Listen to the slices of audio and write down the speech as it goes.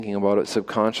thinking about it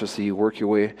subconsciously, you work your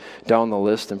way down the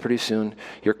list, and pretty soon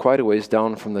you're quite a ways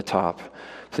down from the top.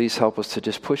 Please help us to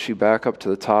just push you back up to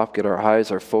the top, get our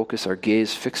eyes, our focus, our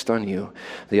gaze fixed on you,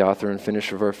 the author and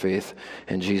finisher of our faith.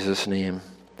 In Jesus' name,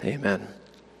 amen.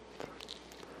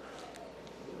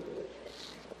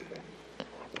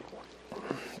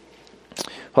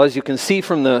 Well, as you can see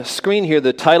from the screen here,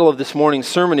 the title of this morning's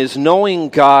sermon is Knowing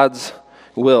God's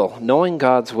Will. Knowing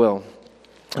God's Will.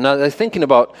 And I was thinking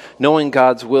about knowing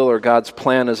God's will, or God's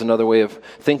plan is another way of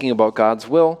thinking about God's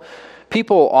will.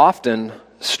 People often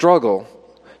struggle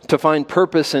to find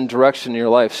purpose and direction in your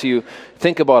life. So you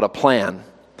think about a plan.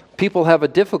 People have a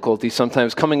difficulty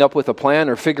sometimes coming up with a plan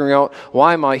or figuring out,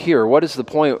 why am I here? What is the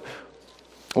point?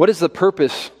 What is the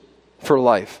purpose for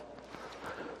life?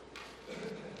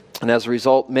 And as a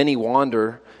result, many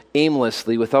wander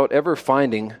aimlessly without ever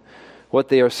finding what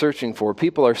they are searching for.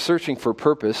 People are searching for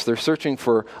purpose. They're searching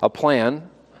for a plan,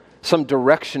 some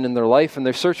direction in their life, and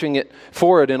they're searching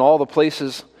for it in all the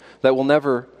places that will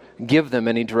never give them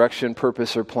any direction,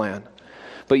 purpose, or plan.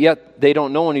 But yet, they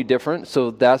don't know any different,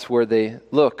 so that's where they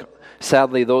look.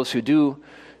 Sadly, those who do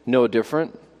know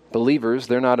different, believers,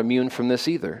 they're not immune from this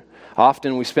either.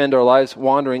 Often we spend our lives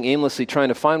wandering aimlessly trying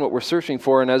to find what we're searching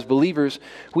for, and as believers,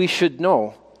 we should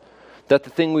know that the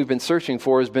thing we've been searching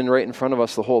for has been right in front of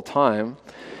us the whole time.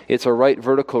 It's a right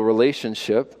vertical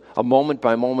relationship, a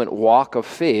moment-by-moment walk of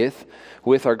faith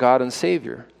with our God and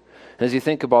Savior. And as you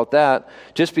think about that,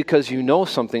 just because you know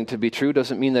something to be true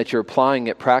doesn't mean that you're applying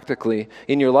it practically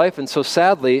in your life. And so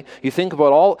sadly, you think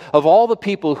about all the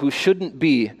people who shouldn't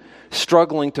be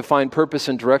struggling to find purpose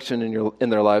and direction in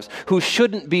their lives, who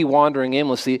shouldn't be wandering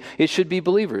aimlessly, it should be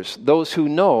believers, those who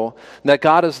know that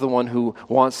God is the one who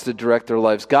wants to direct their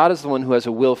lives. God is the one who has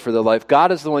a will for their life.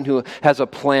 God is the one who has a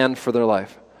plan for their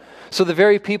life. So the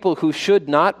very people who should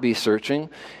not be searching,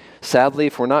 sadly,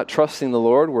 if we're not trusting the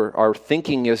Lord, our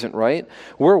thinking isn't right,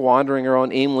 we're wandering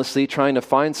around aimlessly trying to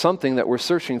find something that we're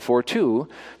searching for too,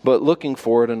 but looking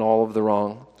for it in all of the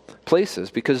wrong places,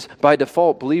 because by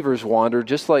default believers wander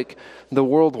just like the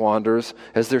world wanders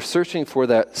as they're searching for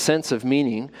that sense of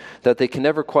meaning that they can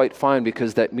never quite find,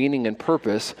 because that meaning and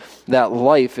purpose, that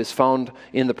life, is found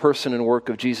in the person and work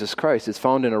of Jesus Christ. It's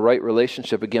found in a right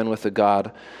relationship again with the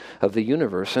God of the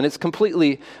universe, and it's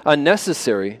completely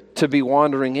unnecessary to be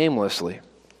wandering aimlessly.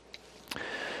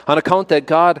 On account that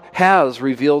God has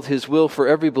revealed His will for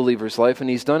every believer's life, and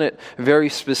He's done it very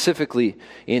specifically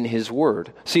in His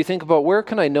Word. So you think about, where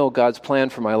can I know God's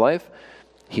plan for my life?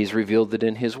 He's revealed it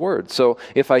in His Word. So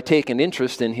if I take an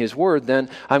interest in His Word, then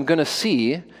I'm going to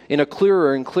see in a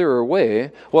clearer and clearer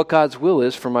way what God's will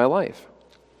is for my life.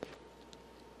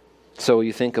 So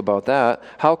you think about that.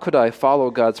 How could I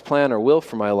follow God's plan or will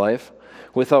for my life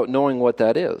without knowing what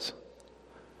that is?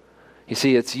 You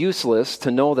see, it's useless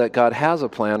to know that God has a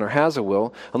plan or has a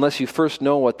will unless you first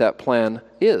know what that plan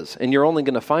is. And you're only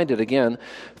going to find it again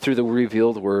through the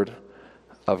revealed Word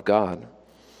of God.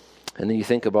 And then you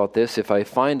think about this, if I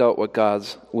find out what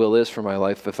God's will is for my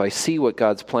life, if I see what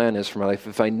God's plan is for my life,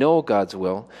 if I know God's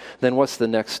will, then what's the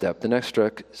next step? The next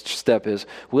step is,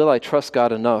 will I trust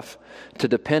God enough to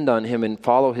depend on Him and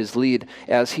follow His lead,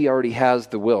 as He already has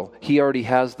the will, He already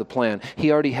has the plan,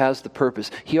 He already has the purpose,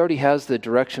 He already has the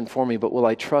direction for me, but will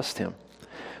I trust Him?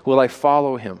 Will I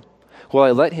follow Him? Will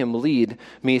I let Him lead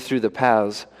me through the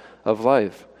paths of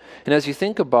life? And as you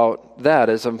think about that,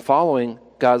 as I'm following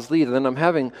God's lead, then I'm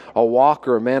having a walk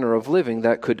or a manner of living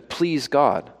that could please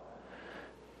God.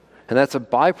 And that's a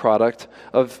byproduct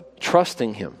of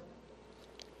trusting Him.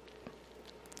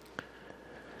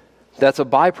 That's a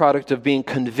byproduct of being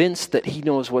convinced that He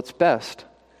knows what's best.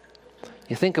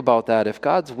 You think about that. If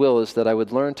God's will is that I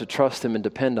would learn to trust Him and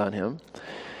depend on Him,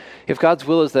 if God's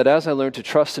will is that as I learn to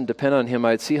trust and depend on Him,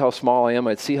 I'd see how small I am,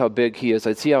 I'd see how big He is,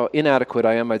 I'd see how inadequate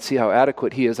I am, I'd see how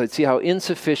adequate He is, I'd see how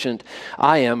insufficient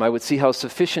I am, I would see how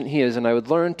sufficient He is, and I would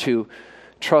learn to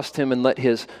trust Him and let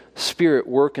His Spirit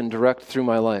work and direct through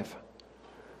my life.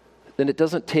 Then it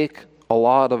doesn't take a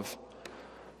lot of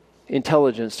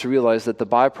intelligence to realize that the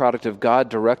byproduct of God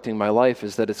directing my life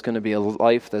is that it's going to be a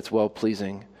life that's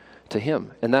well-pleasing to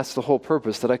Him. And that's the whole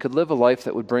purpose, that I could live a life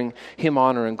that would bring Him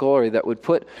honor and glory, that would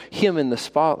put Him in the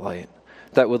spotlight,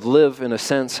 that would live in a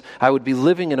sense, I would be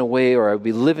living in a way, or I would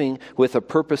be living with a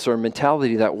purpose or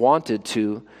mentality that wanted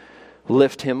to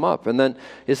lift Him up. And then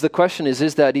the question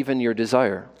is that even your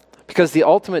desire? Because the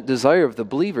ultimate desire of the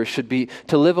believer should be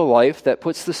to live a life that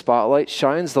puts the spotlight,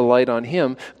 shines the light on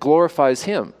Him, glorifies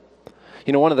Him.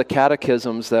 You know, one of the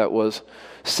catechisms that was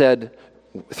said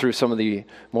through some of the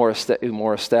more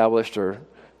established or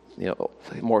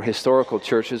more historical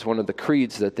churches, one of the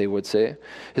creeds that they would say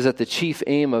is that the chief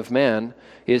aim of man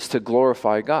is to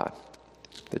glorify God.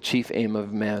 The chief aim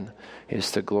of man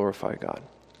is to glorify God.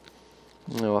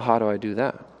 How do I do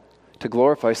that? To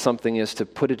glorify something is to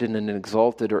put it in an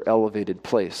exalted or elevated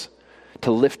place,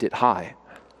 to lift it high.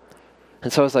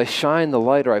 And so as I shine the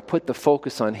light or I put the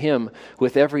focus on Him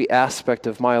with every aspect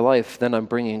of my life, then I'm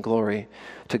bringing glory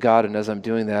to God. And as I'm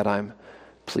doing that, I'm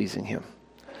pleasing Him.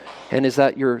 And is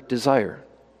that your desire?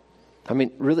 I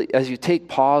mean, really, as you take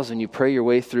pause and you pray your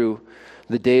way through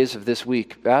the days of this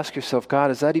week, ask yourself,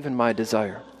 God, is that even my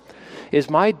desire? Is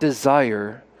my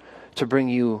desire to bring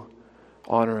you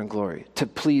honor and glory, to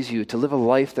please you, to live a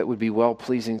life that would be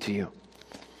well-pleasing to you?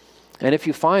 And if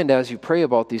you find, as you pray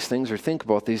about these things or think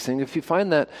about these things, if you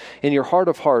find that in your heart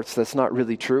of hearts that's not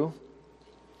really true,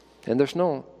 and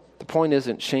the point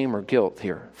isn't shame or guilt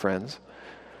here, friends,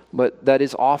 but that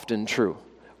is often true.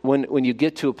 When you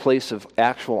get to a place of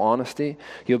actual honesty,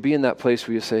 you'll be in that place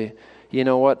where you say, you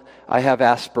know what, I have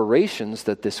aspirations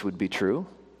that this would be true.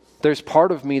 There's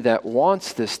part of me that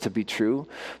wants this to be true,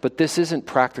 but this isn't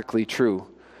practically true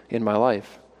in my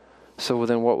life. So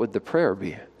then what would the prayer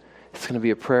be? It's going to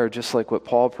be a prayer just like what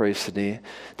Paul prays today,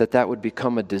 that would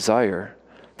become a desire,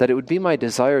 that it would be my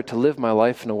desire to live my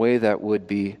life in a way that would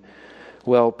be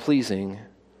well-pleasing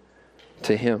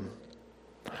to Him.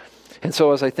 And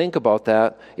so as I think about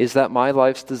that, is that my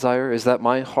life's desire? Is that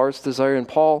my heart's desire? And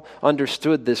Paul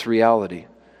understood this reality.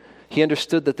 He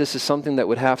understood that this is something that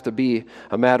would have to be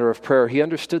a matter of prayer. He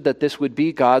understood that this would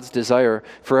be God's desire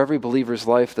for every believer's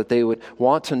life, that they would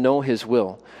want to know His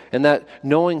will. And that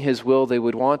knowing His will, they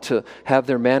would want to have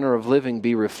their manner of living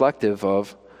be reflective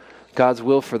of God's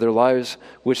will for their lives,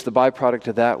 which the byproduct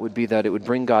of that would be that it would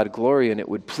bring God glory and it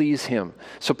would please Him.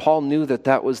 So Paul knew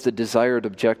that was the desired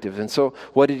objective. And so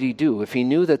what did he do? If he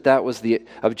knew that was the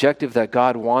objective that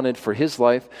God wanted for his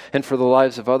life and for the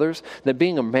lives of others, then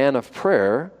being a man of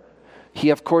prayer, he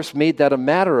of course made that a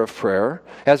matter of prayer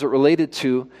as it related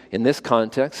to, in this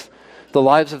context, the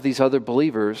lives of these other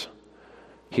believers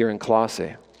here in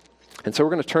Colossae. And so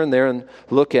we're going to turn there and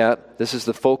look at, this is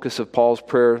the focus of Paul's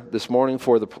prayer this morning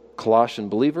for the Colossian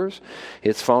believers.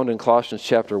 It's found in Colossians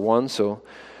chapter 1, so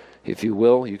if you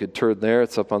will, you could turn there.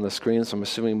 It's up on the screen, so I'm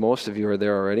assuming most of you are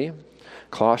there already.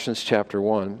 Colossians chapter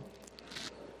 1.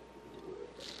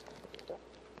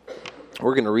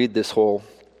 We're going to read this whole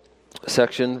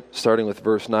section, starting with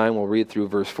verse 9. We'll read through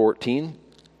verse 14.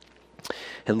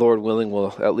 And Lord willing,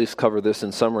 we'll at least cover this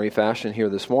in summary fashion here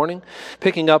this morning.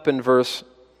 Picking up in verse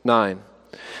 9.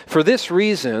 For this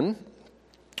reason,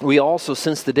 we also,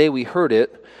 since the day we heard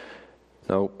it,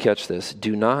 now catch this,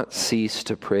 do not cease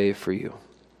to pray for you,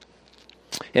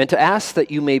 and to ask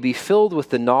that you may be filled with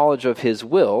the knowledge of His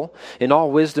will in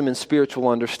all wisdom and spiritual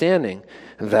understanding,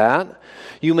 that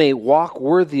you may walk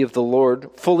worthy of the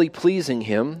Lord, fully pleasing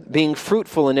Him, being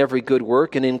fruitful in every good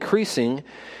work and increasing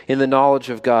in the knowledge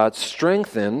of God,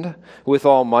 strengthened with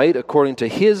all might according to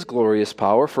His glorious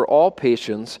power for all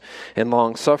patience and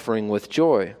long-suffering with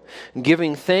joy,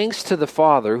 giving thanks to the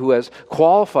Father who has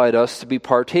qualified us to be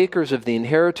partakers of the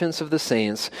inheritance of the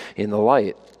saints in the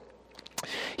light.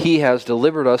 He has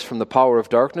delivered us from the power of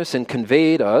darkness and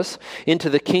conveyed us into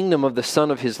the kingdom of the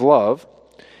Son of His love,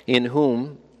 in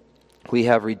whom we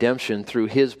have redemption through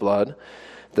His blood,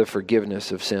 the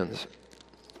forgiveness of sins.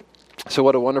 So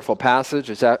what a wonderful passage.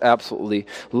 It's absolutely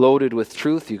loaded with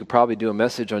truth. You could probably do a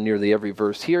message on nearly every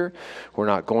verse here. We're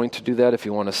not going to do that. If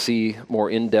you want to see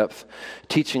more in-depth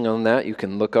teaching on that, you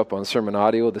can look up on Sermon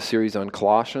Audio the series on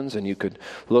Colossians, and you could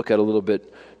look at a little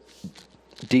bit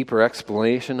deeper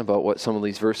explanation about what some of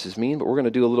these verses mean. But we're going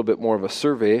to do a little bit more of a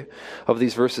survey of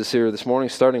these verses here this morning,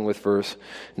 starting with verse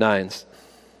 9.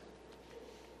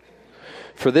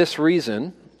 For this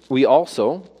reason, we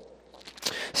also,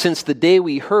 since the day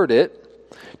we heard it,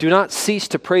 do not cease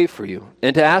to pray for you,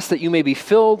 and to ask that you may be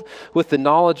filled with the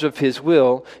knowledge of His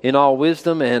will in all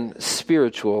wisdom and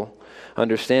spiritual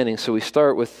understanding. So we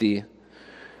start with the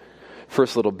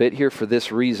first little bit here, for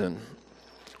this reason,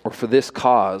 or for this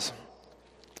cause,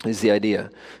 is the idea.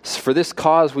 For this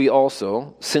cause we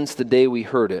also, since the day we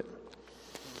heard it.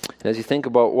 As you think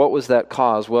about what was that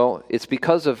cause, well, it's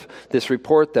because of this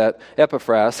report that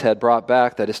Epaphras had brought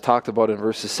back that is talked about in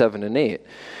verses 7 and 8.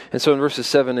 And so in verses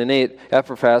 7 and 8,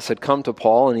 Epaphras had come to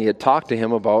Paul and he had talked to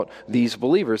him about these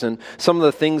believers. And some of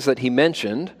the things that he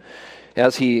mentioned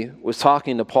as he was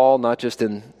talking to Paul,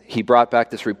 he brought back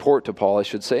this report to Paul, I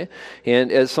should say.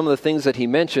 And as some of the things that he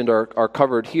mentioned are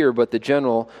covered here, but the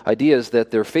general idea is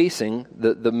that they're facing,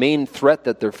 the main threat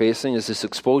that they're facing is this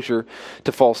exposure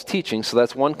to false teaching. So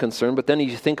that's one concern. But then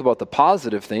you think about the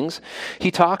positive things.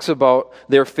 He talks about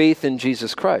their faith in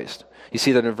Jesus Christ. You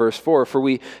see that in verse 4, for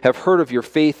we have heard of your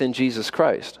faith in Jesus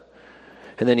Christ.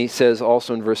 And then he says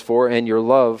also in verse 4, and your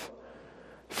love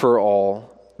for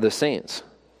all the saints.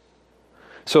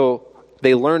 So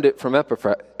they learned it from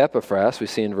Epaphras, we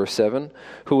see in verse 7,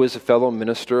 who is a fellow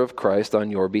minister of Christ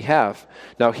on your behalf.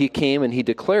 Now he came and he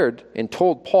declared and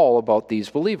told Paul about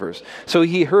these believers. So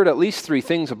he heard at least three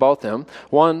things about them.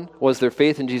 One was their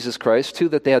faith in Jesus Christ. Two,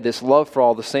 that they had this love for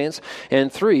all the saints.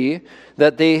 And three,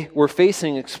 that they were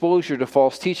facing exposure to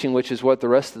false teaching, which is what the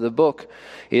rest of the book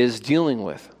is dealing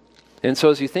with. And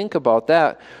so as you think about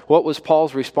that, what was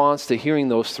Paul's response to hearing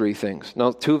those three things?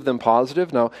 Now, two of them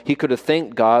positive. Now, he could have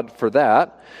thanked God for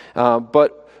that,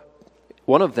 but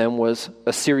one of them was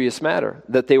a serious matter,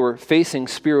 that they were facing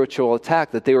spiritual attack,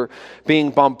 that they were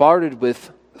being bombarded with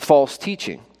false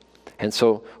teaching. And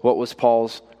so what was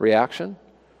Paul's reaction?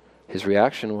 His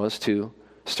reaction was to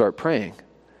start praying.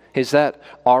 Is that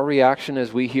our reaction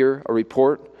as we hear a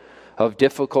report of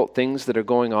difficult things that are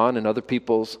going on in other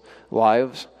people's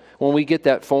lives? When we get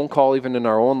that phone call, even in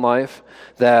our own life,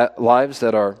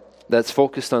 that's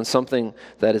focused on something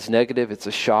that is negative, it's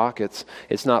a shock, it's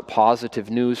not positive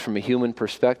news from a human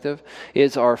perspective,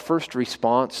 is our first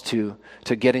response to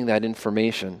getting that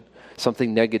information.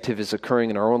 Something negative is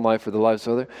occurring in our own life or the lives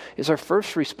of others. Is our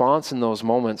first response in those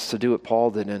moments to do what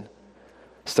Paul did and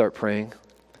start praying.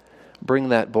 Bring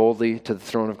that boldly to the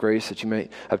throne of grace that you may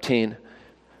obtain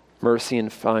mercy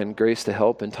and find grace to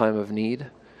help in time of need.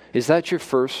 Is that your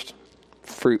first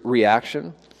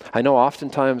reaction? I know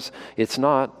oftentimes it's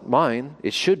not mine.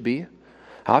 It should be.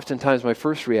 Oftentimes my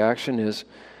first reaction is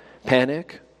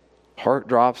panic. Heart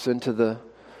goes into the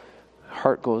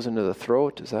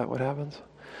throat. Is that what happens?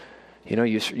 You know,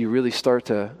 you really start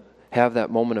to have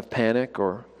that moment of panic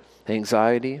or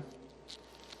anxiety,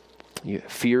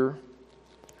 fear.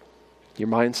 Your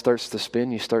mind starts to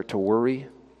spin. You start to worry.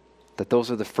 That those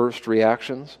are the first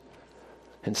reactions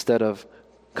instead of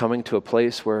coming to a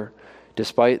place where,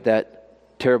 despite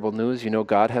that terrible news, you know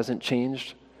God hasn't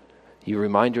changed. You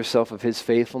remind yourself of His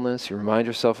faithfulness. You remind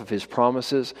yourself of His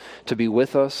promises to be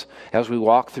with us as we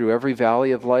walk through every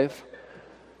valley of life.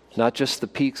 Not just the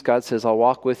peaks. God says, I'll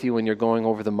walk with you when you're going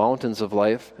over the mountains of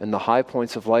life and the high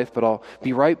points of life, but I'll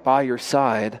be right by your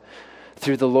side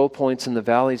through the low points and the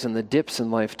valleys and the dips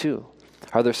in life too.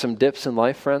 Are there some dips in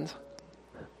life, friends?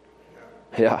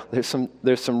 Yeah, there's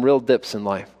some real dips in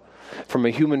life. From a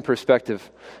human perspective,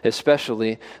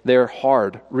 especially, they're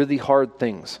hard, really hard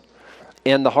things.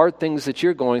 And the hard things that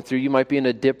you're going through, you might be in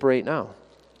a dip right now.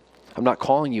 I'm not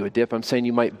calling you a dip. I'm saying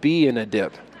you might be in a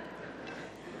dip.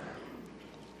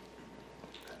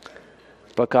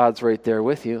 But God's right there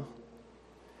with you.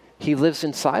 He lives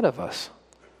inside of us.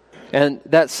 And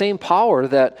that same power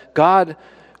that God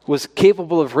was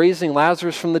capable of raising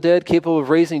Lazarus from the dead, capable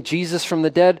of raising Jesus from the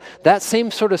dead, that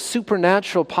same sort of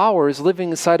supernatural power is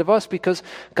living inside of us because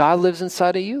God lives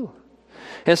inside of you.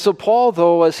 And so Paul,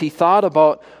 though, as he thought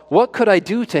about what could I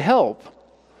do to help,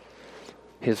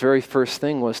 his very first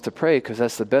thing was to pray, because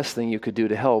that's the best thing you could do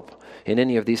to help in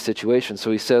any of these situations.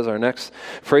 So he says, our next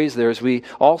phrase there is, we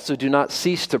also do not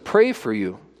cease to pray for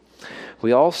you.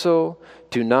 We also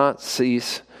do not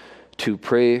cease to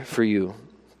pray for you.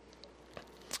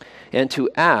 And to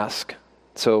ask.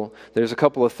 So there's a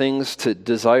couple of things. To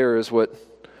desire is what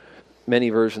many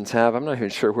versions have. I'm not even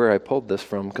sure where I pulled this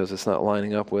from because it's not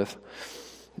lining up with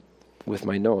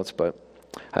my notes, but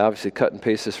I obviously cut and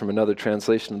paste this from another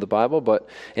translation of the Bible.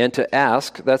 And to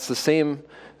ask, that's the same.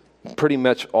 Pretty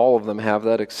much all of them have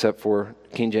that except for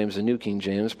King James and New King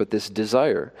James, but this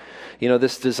desire. You know,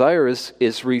 this desire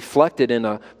is reflected in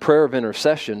a prayer of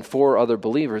intercession for other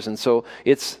believers. And so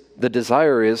the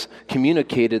desire is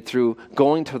communicated through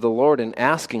going to the Lord and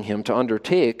asking Him to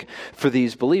undertake for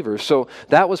these believers. So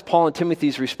that was Paul and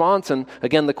Timothy's response. And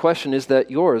again, the question, is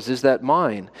that yours? Is that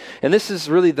mine? And this is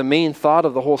really the main thought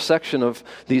of the whole section of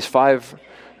these five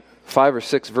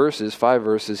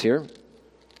verses here.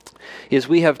 Is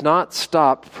we have not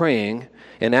stopped praying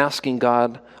and asking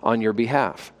God on your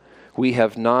behalf. We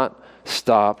have not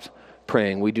stopped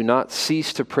praying. We do not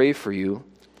cease to pray for you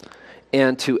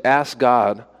and to ask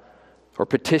God or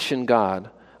petition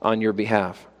God on your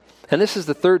behalf. And this is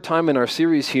the third time in our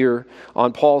series here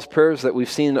on Paul's prayers that we've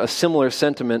seen a similar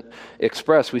sentiment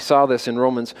expressed. We saw this in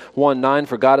Romans 1:9,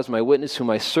 for God is my witness whom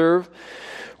I serve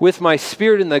with my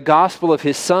spirit in the gospel of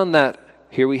His Son, that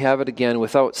here we have it again,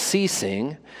 without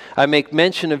ceasing, I make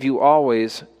mention of you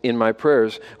always in my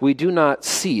prayers. We do not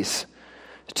cease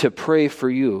to pray for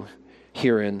you,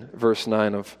 here in verse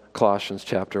 9 of Colossians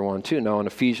chapter 1, 2. Now in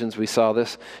Ephesians we saw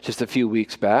this just a few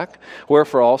weeks back.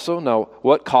 Wherefore also, now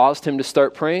what caused him to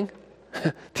start praying?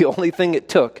 The only thing it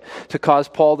took to cause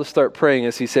Paul to start praying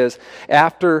is he says,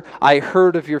 after I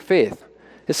heard of your faith.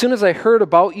 As soon as I heard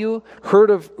about you, heard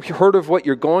of what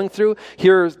you're going through,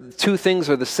 here two things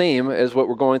are the same as what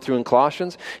we're going through in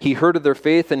Colossians. He heard of their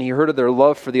faith and he heard of their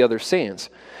love for the other saints.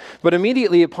 But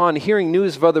immediately upon hearing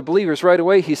news of other believers, right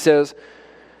away he says,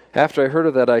 after I heard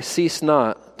of that, I cease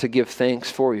not to give thanks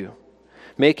for you,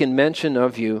 making mention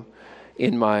of you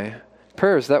in my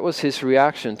prayers. That was his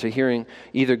reaction to hearing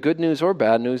either good news or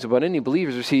bad news about any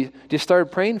believers. He just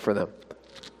started praying for them.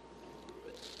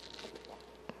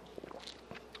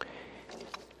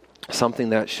 Something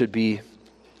that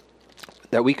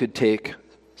we could take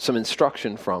some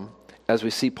instruction from as we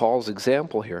see Paul's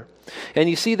example here. And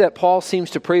you see that Paul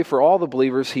seems to pray for all the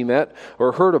believers he met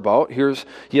or heard about. Here's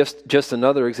just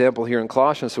another example here in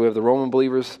Colossians. So we have the Roman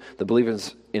believers, the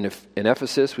believers in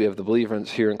Ephesus. We have the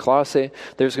believers here in Colossae.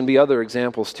 There's going to be other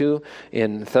examples too.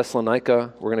 In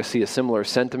Thessalonica, we're going to see a similar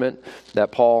sentiment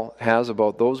that Paul has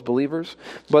about those believers.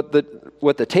 But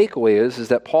what the takeaway is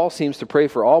that Paul seems to pray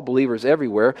for all believers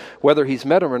everywhere, whether he's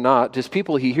met them or not, just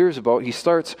people he hears about, he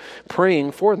starts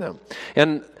praying for them.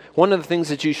 And one of the things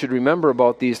that you should remember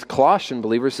about these Colossian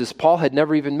believers is Paul had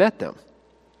never even met them.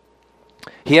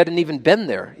 He hadn't even been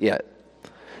there yet.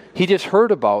 He just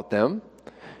heard about them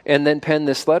and then penned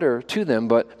this letter to them.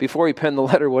 But before he penned the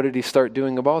letter, what did he start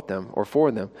doing about them or for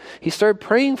them? He started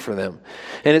praying for them.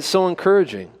 And it's so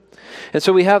encouraging. And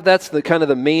so that's the kind of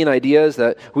the main idea, is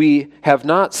that we have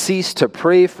not ceased to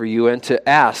pray for you and to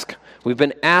ask. We've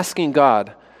been asking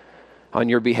God on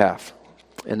your behalf.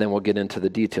 And then we'll get into the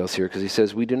details here, because he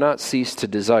says we do not cease to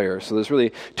desire. So there's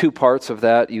really two parts of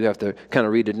that. You have to kind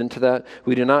of read it into that.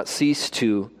 We do not cease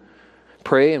to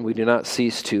pray, and we do not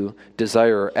cease to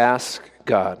desire or ask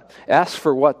God. Ask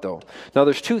for what, though? Now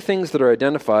there's two things that are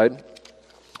identified,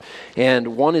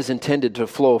 and one is intended to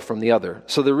flow from the other.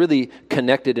 So they're really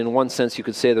connected in one sense. You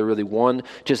could say they're really one,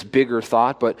 just bigger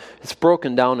thought, but it's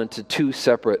broken down into two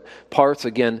separate parts.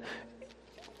 Again,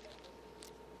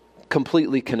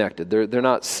 completely connected.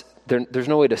 There's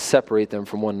no way to separate them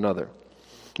from one another.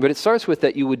 But it starts with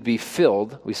that you would be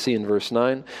filled, we see in verse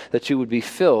 9, that you would be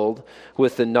filled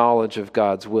with the knowledge of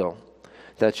God's will.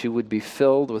 That you would be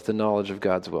filled with the knowledge of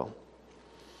God's will.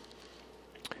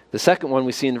 The second one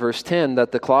we see in verse 10,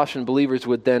 that the Colossian believers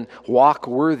would then walk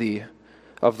worthy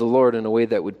of the Lord in a way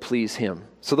that would please Him.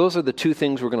 So those are the two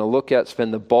things we're going to look at,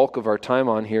 spend the bulk of our time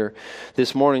on here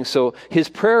this morning. So his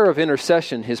prayer of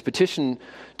intercession, his petition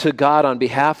to God on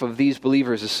behalf of these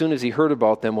believers as soon as he heard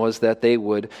about them, was that they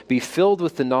would be filled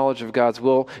with the knowledge of God's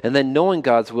will, and then knowing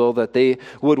God's will, that they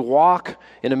would walk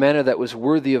in a manner that was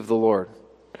worthy of the Lord.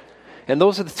 And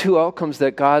those are the two outcomes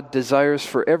that God desires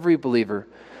for every believer.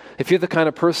 If you're the kind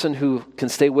of person who can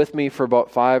stay with me for about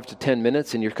 5 to 10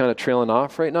 minutes and you're kind of trailing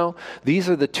off right now, these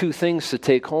are the two things to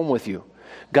take home with you.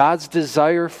 God's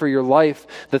desire for your life,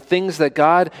 the things that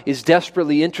God is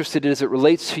desperately interested in as it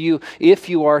relates to you if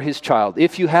you are His child,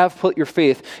 if you have put your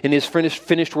faith in His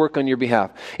finished work on your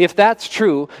behalf. If that's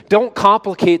true, don't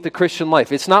complicate the Christian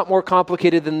life. It's not more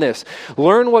complicated than this.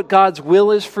 Learn what God's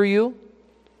will is for you,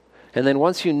 and then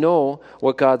once you know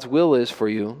what God's will is for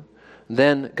you,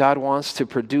 then God wants to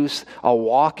produce a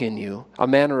walk in you. A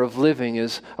manner of living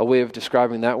is a way of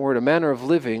describing that word. A manner of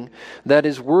living that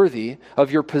is worthy of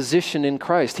your position in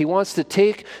Christ. He wants to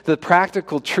take the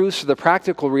practical truths, the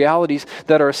practical realities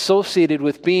that are associated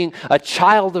with being a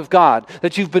child of God,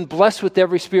 that you've been blessed with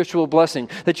every spiritual blessing,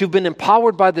 that you've been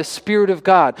empowered by the Spirit of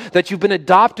God, that you've been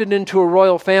adopted into a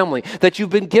royal family, that you've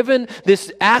been given this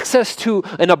access to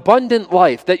an abundant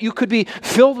life, that you could be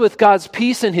filled with God's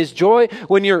peace and His joy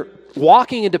when you're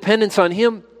walking in dependence on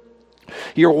Him.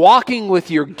 You're walking with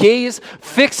your gaze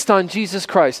fixed on Jesus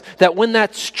Christ. That when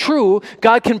that's true,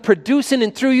 God can produce in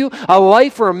and through you a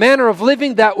life or a manner of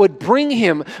living that would bring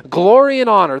Him glory and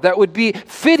honor, that would be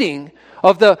fitting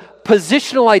of the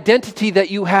positional identity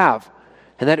that you have,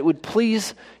 and that it would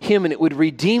please Him and it would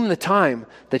redeem the time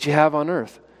that you have on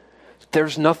earth.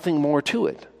 There's nothing more to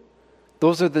it.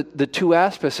 Those are the two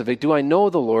aspects of it. Do I know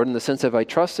the Lord in the sense of I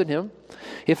trusted Him?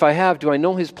 If I have, do I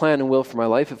know His plan and will for my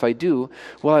life? If I do,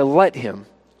 will I let Him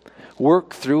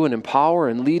work through and empower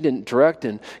and lead and direct?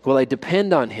 And will I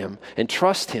depend on Him and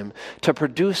trust Him to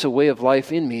produce a way of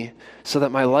life in me so that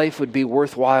my life would be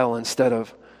worthwhile instead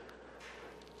of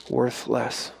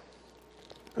worthless?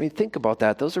 I mean, think about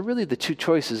that. Those are really the two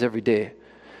choices every day.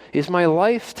 Is my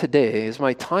life today, is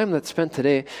my time that's spent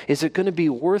today, is it going to be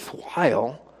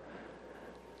worthwhile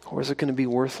or is it going to be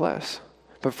worthless?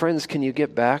 But friends, can you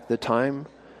get back the time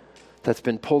that's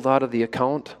been pulled out of the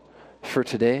account for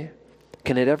today?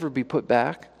 Can it ever be put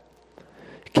back?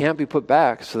 It can't be put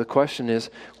back. So the question is,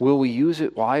 will we use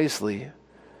it wisely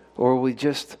or will we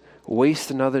just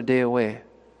waste another day away?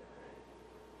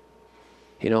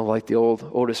 You know, like the old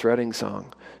Otis Redding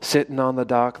song, sitting on the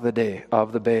dock of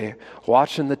the bay,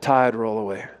 watching the tide roll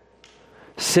away.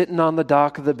 Sitting on the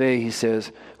dock of the bay, he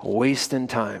says, wasting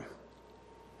time.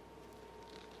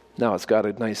 Now it's got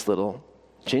a nice little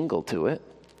jingle to it.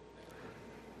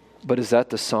 But is that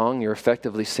the song you're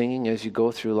effectively singing as you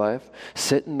go through life?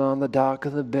 Sitting on the dock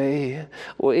of the bay,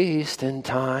 wasting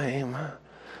time.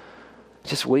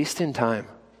 Just wasting time.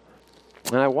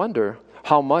 And I wonder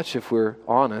how much, if we're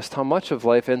honest, how much of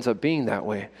life ends up being that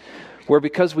way. Where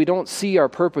because we don't see our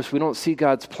purpose, we don't see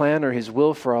God's plan or His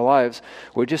will for our lives,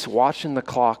 we're just watching the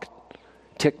clock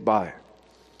tick by.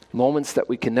 Moments that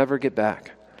we can never get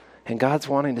back. And God's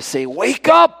wanting to say, wake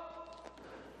up!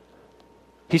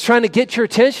 He's trying to get your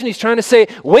attention. He's trying to say,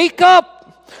 wake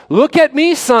up! Look at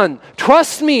me, son.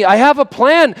 Trust me. I have a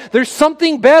plan. There's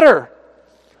something better.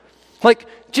 Like,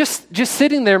 just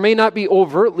sitting there may not be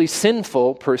overtly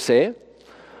sinful per se,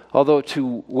 although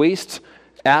to waste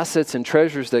assets and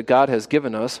treasures that God has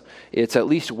given us, it's at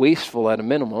least wasteful at a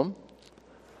minimum.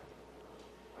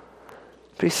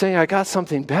 But He's saying, I got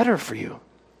something better for you.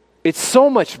 It's so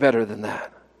much better than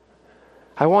that.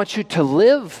 I want you to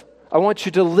live. I want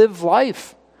you to live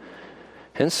life.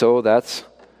 And so that's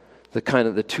the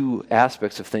two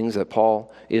aspects of things that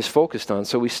Paul is focused on.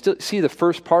 So we still see the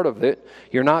first part of it.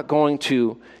 You're not going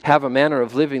to have a manner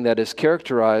of living that is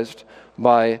characterized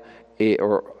by a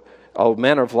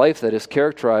manner of life that is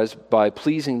characterized by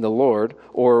pleasing the Lord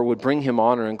or would bring Him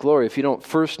honor and glory if you don't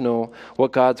first know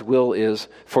what God's will is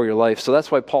for your life. So that's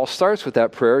why Paul starts with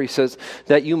that prayer. He says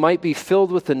that you might be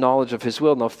filled with the knowledge of His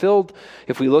will. Now filled,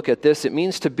 if we look at this, it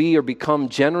means to be or become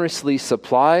generously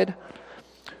supplied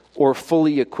or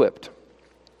fully equipped.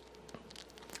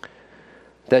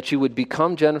 That you would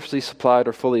become generously supplied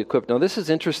or fully equipped. Now this is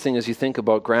interesting as you think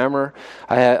about grammar.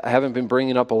 I haven't been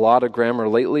bringing up a lot of grammar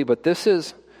lately, but this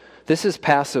is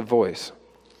passive voice.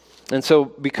 And so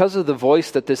because of the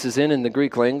voice that this is in the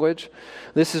Greek language,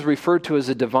 this is referred to as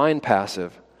a divine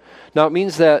passive. Now it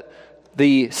means that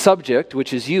the subject,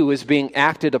 which is you, is being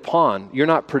acted upon. You're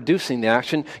not producing the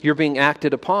action, you're being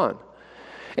acted upon.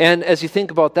 And as you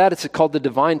think about that, it's called the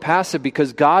divine passive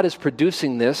because God is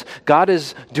producing this. God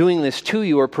is doing this to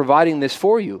you or providing this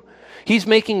for you. He's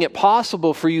making it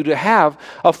possible for you to have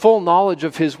a full knowledge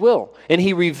of His will. And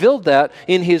He revealed that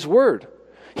in His Word.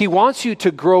 He wants you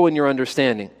to grow in your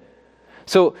understanding.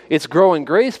 So it's grow in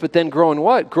grace, but then grow in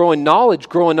what? Grow in knowledge,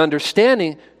 grow in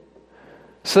understanding,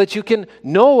 so that you can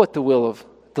know what the will of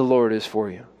the Lord is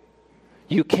for you.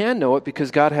 You can know it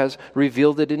because God has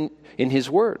revealed it in His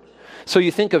Word. So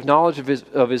you think of knowledge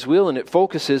of His will, and it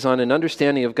focuses on an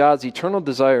understanding of God's eternal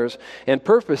desires and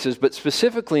purposes, but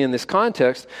specifically in this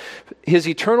context, His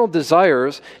eternal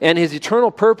desires and His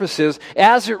eternal purposes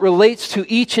as it relates to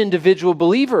each individual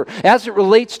believer, as it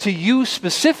relates to you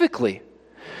specifically.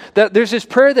 That there's this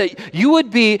prayer that you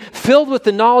would be filled with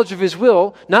the knowledge of His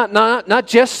will, not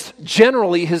just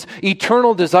generally His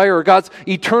eternal desire or God's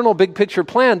eternal big picture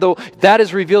plan, though that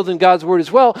is revealed in God's Word as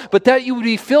well, but that you would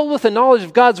be filled with the knowledge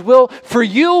of God's will for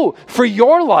you, for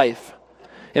your life.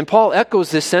 And Paul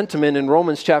echoes this sentiment in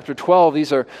Romans chapter 12.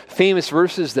 These are famous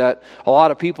verses that a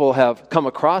lot of people have come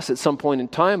across at some point in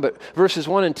time, but verses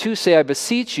 1 and 2 say, I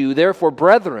beseech you, therefore,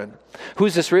 brethren.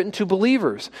 Who's this written to?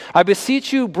 Believers. I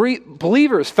beseech you,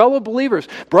 believers, fellow believers,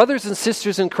 brothers and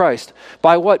sisters in Christ.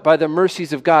 By what? By the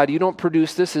mercies of God. You don't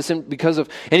produce this. This isn't because of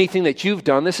anything that you've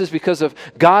done. This is because of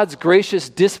God's gracious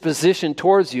disposition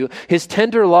towards you, His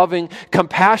tender, loving,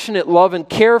 compassionate love and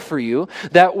care for you,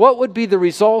 that what would be the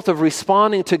result of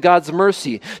responding to God's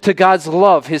mercy, to God's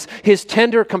love, His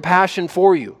tender compassion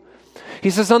for you? He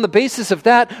says, on the basis of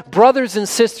that, brothers and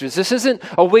sisters, this isn't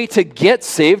a way to get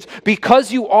saved.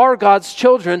 Because you are God's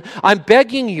children, I'm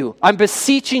begging you, I'm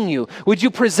beseeching you, would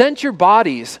you present your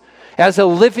bodies as a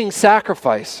living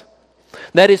sacrifice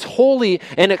that is holy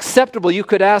and acceptable? You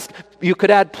could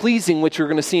add pleasing, which you're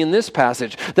going to see in this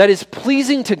passage, that is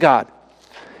pleasing to God.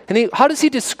 And how does He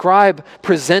describe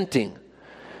presenting?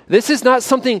 This is not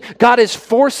something God is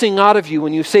forcing out of you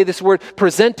when you say this word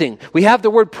presenting. We have the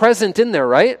word present in there,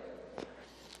 right?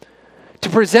 To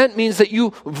present means that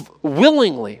you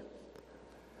willingly,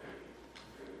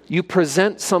 you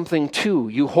present something to,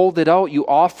 you hold it out, you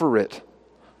offer it.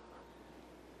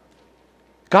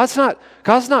 God's not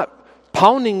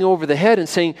pounding you over the head and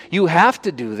saying, you have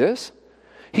to do this.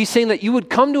 He's saying that you would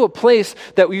come to a place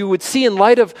that you would see in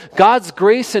light of God's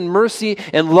grace and mercy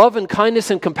and love and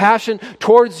kindness and compassion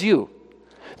towards you.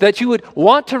 That you would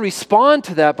want to respond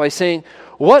to that by saying,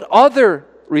 what other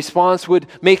response would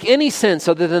make any sense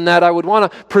other than that I would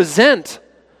want to present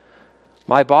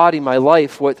my body, my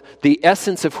life, what the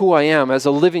essence of who I am as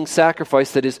a living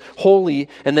sacrifice that is holy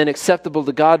and then acceptable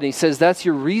to God. And he says that's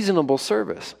your reasonable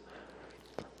service.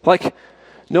 Like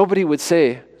nobody would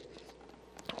say,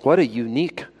 what a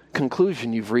unique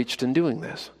conclusion you've reached in doing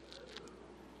this.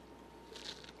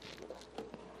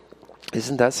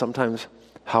 Isn't that sometimes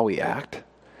how we act?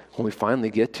 When we finally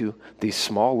get to these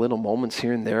small little moments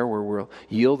here and there where we'll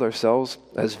yield ourselves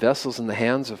as vessels in the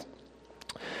hands of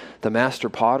the master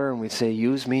potter and we say,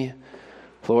 use me,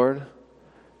 Lord.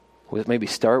 We'll maybe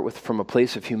start from a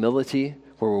place of humility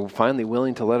where we're finally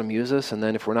willing to let him use us, and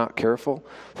then if we're not careful,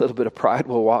 a little bit of pride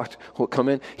will come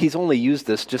in. He's only used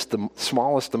this just the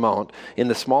smallest amount, in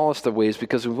the smallest of ways,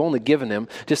 because we've only given him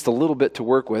just a little bit to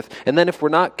work with. And then if we're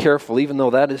not careful, even though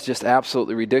that is just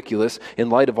absolutely ridiculous, in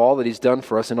light of all that he's done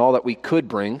for us and all that we could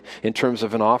bring in terms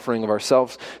of an offering of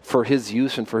ourselves for his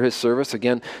use and for his service,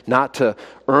 again, not to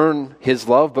earn his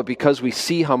love, but because we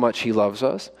see how much he loves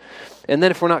us. And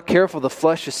then if we're not careful, the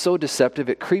flesh is so deceptive,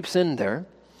 it creeps in there.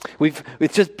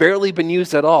 It's just barely been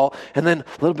used at all. And then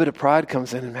a little bit of pride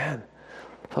comes in and man,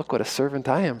 look what a servant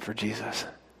I am for Jesus.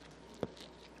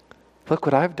 Look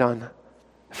what I've done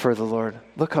for the Lord.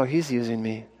 Look how he's using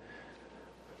me.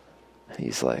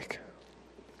 He's like,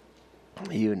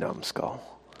 you numbskull.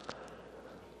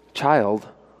 Child,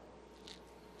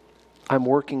 I'm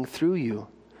working through you.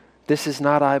 This is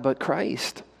not I but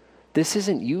Christ. This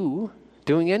isn't you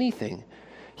doing anything.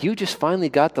 You just finally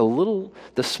got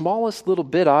the smallest little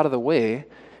bit out of the way,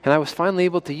 and I was finally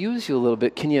able to use you a little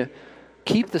bit. Can you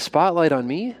keep the spotlight on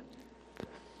me?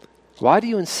 Why do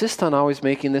you insist on always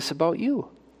making this about you?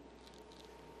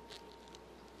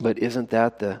 But isn't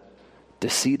that the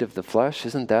deceit of the flesh?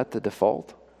 Isn't that the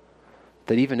default?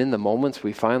 That even in the moments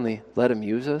we finally let him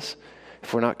use us,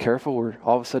 if we're not careful, we're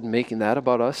all of a sudden making that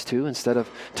about us too, instead of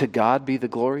to God be the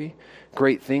glory,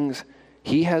 great things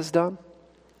he has done.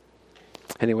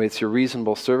 Anyway, it's your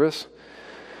reasonable service.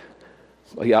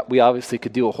 We obviously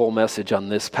could do a whole message on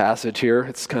this passage here.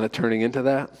 It's kind of turning into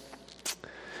that.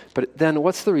 But then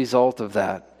what's the result of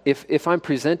that? If I'm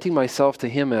presenting myself to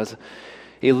him as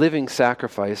a living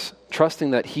sacrifice,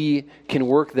 trusting that he can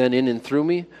work then in and through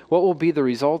me, what will be the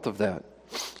result of that?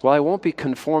 Well, I won't be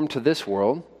conformed to this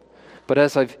world, but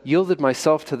as I've yielded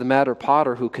myself to the master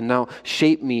potter who can now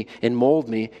shape me and mold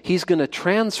me, he's going to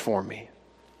transform me.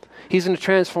 He's going to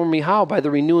transform me how? By the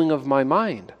renewing of my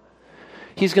mind.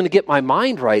 He's going to get my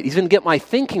mind right. He's going to get my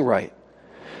thinking right.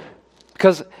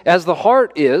 Because as the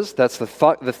heart is, that's the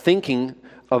thought, the thinking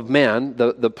of man,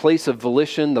 the place of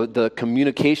volition, the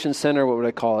communication center, what would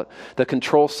I call it? The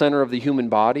control center of the human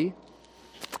body.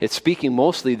 It's speaking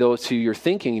mostly, though, to your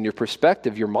thinking and your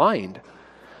perspective, your mind.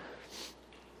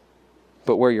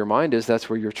 But where your mind is, that's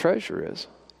where your treasure is.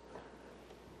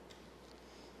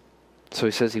 So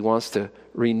he says he wants to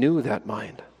renew that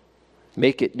mind.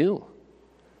 Make it new.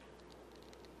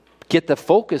 Get the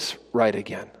focus right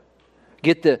again.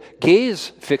 Get the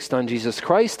gaze fixed on Jesus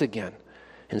Christ again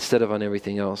instead of on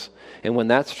everything else. And when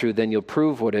that's true, then you'll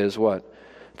prove what is what?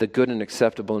 The good and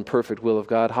acceptable and perfect will of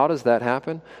God. How does that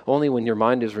happen? Only when your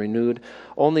mind is renewed.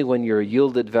 Only when you're a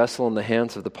yielded vessel in the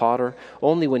hands of the potter.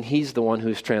 Only when he's the one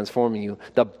who's transforming you.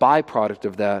 The byproduct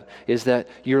of that is that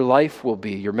your life will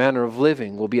be, your manner of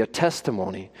living will be a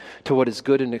testimony to what is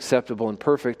good and acceptable and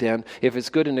perfect. And if it's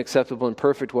good and acceptable and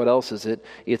perfect, what else is it?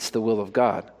 It's the will of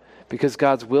God. Because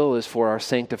God's will is for our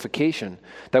sanctification,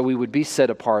 that we would be set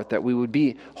apart, that we would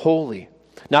be holy.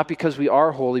 Not because we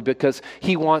are holy, because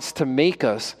he wants to make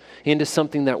us into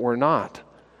something that we're not.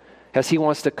 As he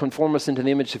wants to conform us into the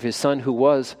image of his Son who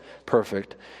was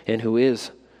perfect and who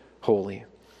is holy.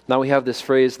 Now we have this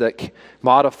phrase that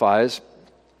modifies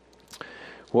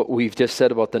what we've just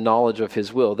said about the knowledge of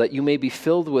his will, that you may be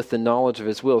filled with the knowledge of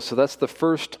his will. So that's the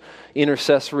first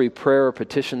intercessory prayer or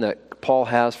petition that Paul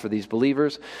has for these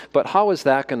believers. But how is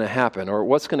that going to happen? Or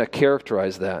what's going to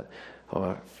characterize that?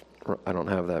 I don't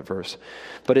have that verse.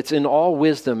 But it's in all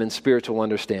wisdom and spiritual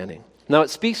understanding. Now it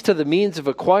speaks to the means of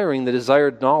acquiring the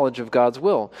desired knowledge of God's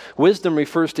will. Wisdom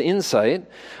refers to insight.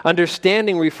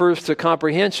 Understanding refers to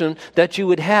comprehension, that you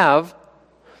would have.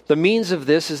 The means of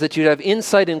this is that you'd have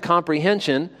insight and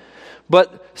comprehension,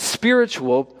 but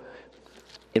spiritual,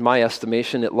 in my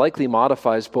estimation, it likely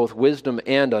modifies both wisdom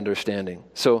and understanding.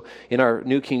 So in our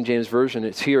New King James Version,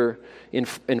 it's here in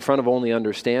front of only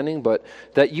understanding, but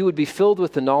that you would be filled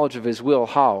with the knowledge of his will.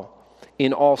 How?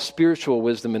 in all spiritual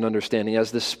wisdom and understanding,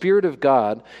 as the Spirit of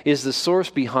God is the source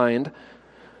behind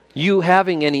you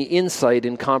having any insight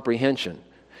and comprehension.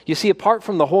 You see, apart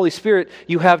from the Holy Spirit,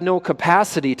 you have no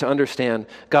capacity to understand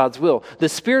God's will. The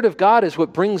Spirit of God is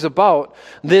what brings about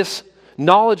this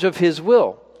knowledge of His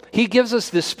will. He gives us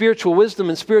this spiritual wisdom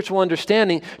and spiritual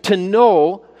understanding to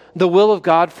know the will of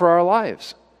God for our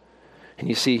lives. And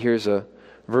you see, here's a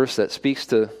verse that speaks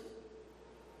to,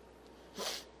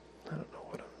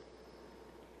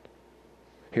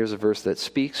 here's a verse that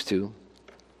speaks to,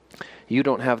 you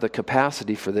don't have the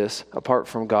capacity for this apart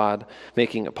from God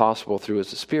making it possible through His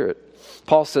Spirit.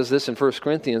 Paul says this in 1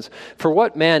 Corinthians, "For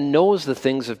what man knows the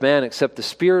things of man except the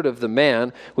spirit of the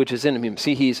man which is in him?"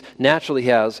 See, he naturally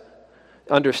has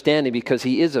understanding because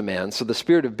he is a man. So the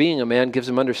spirit of being a man gives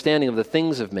him understanding of the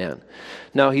things of man.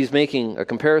 Now he's making a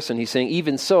comparison. He's saying,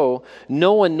 even so,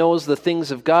 no one knows the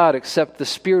things of God except the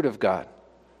Spirit of God.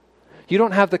 You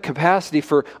don't have the capacity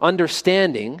for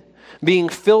understanding, being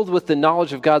filled with the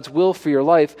knowledge of God's will for your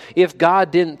life, if God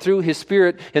didn't, through His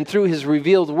Spirit and through His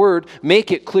revealed Word,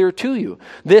 make it clear to you.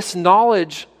 This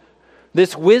knowledge,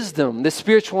 this wisdom, this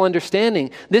spiritual understanding,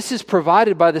 this is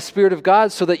provided by the Spirit of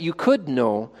God so that you could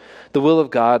know the will of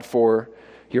God for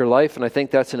your life. And I think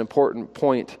that's an important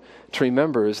point to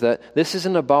remember, is that this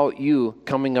isn't about you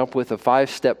coming up with a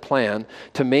 5-step plan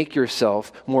to make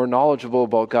yourself more knowledgeable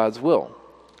about God's will.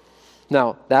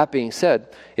 Now, that being said,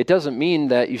 it doesn't mean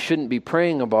that you shouldn't be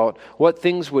praying about what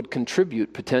things would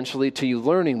contribute potentially to you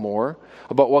learning more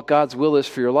about what God's will is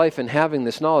for your life and having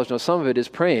this knowledge. Now, some of it is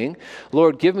praying,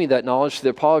 Lord, give me that knowledge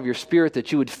through the power of your Spirit,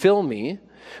 that you would fill me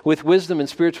with wisdom and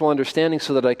spiritual understanding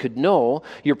so that I could know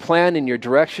your plan and your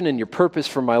direction and your purpose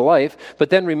for my life. But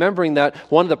then remembering that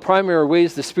one of the primary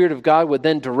ways the Spirit of God would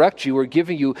then direct you or give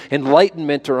you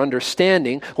enlightenment or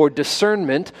understanding or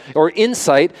discernment or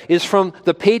insight is from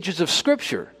the pages of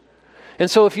Scripture.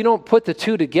 And so if you don't put the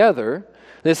two together,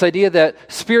 this idea that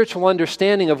spiritual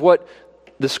understanding of what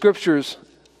the Scriptures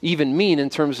even mean in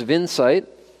terms of insight,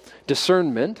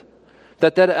 discernment,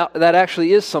 that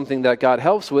actually is something that God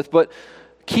helps with, but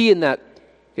key in that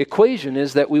equation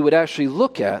is that we would actually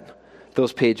look at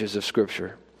those pages of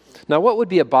Scripture. Now, what would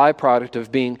be a byproduct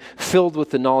of being filled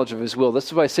with the knowledge of His will? This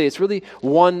is why I say it's really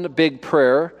one big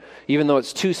prayer, even though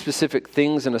it's two specific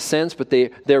things in a sense, but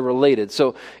they're related.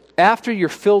 So after you're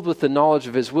filled with the knowledge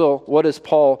of His will, what does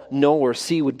Paul know or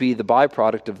see would be the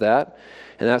byproduct of that?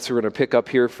 And that's what we're going to pick up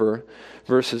here for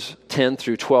verses 10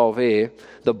 through 12a,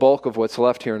 the bulk of what's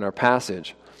left here in our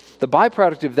passage. The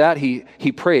byproduct of that,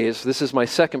 he prays, this is my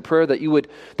second prayer, that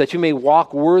you may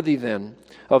walk worthy then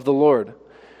of the Lord,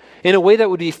 in a way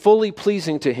that would be fully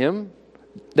pleasing to Him,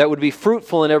 that would be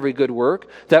fruitful in every good work,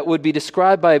 that would be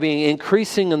described by being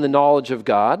increasing in the knowledge of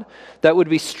God, that would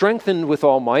be strengthened with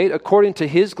all might, according to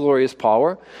His glorious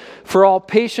power, for all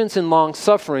patience and long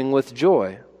suffering with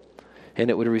joy. And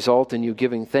it would result in you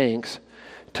giving thanks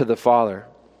to the Father.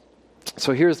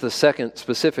 So here's the second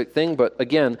specific thing, but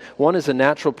again, one is a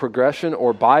natural progression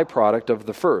or byproduct of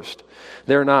the first.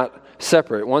 They're not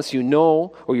separate. Once you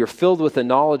know or you're filled with the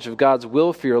knowledge of God's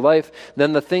will for your life,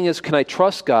 then the thing is, can I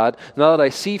trust God now that I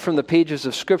see from the pages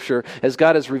of Scripture, as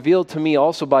God has revealed to me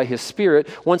also by His Spirit,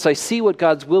 once I see what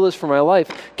God's will is for my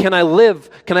life, can I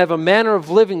have a manner of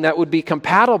living that would be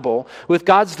compatible with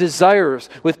God's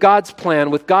desires, with God's plan,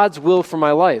 with God's will for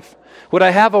my life? Would I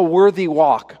have a worthy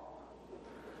walk?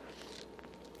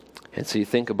 And so you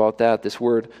think about that, this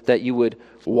word, that you would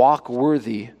walk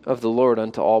worthy of the Lord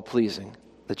unto all pleasing.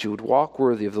 That you would walk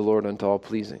worthy of the Lord unto all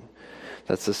pleasing.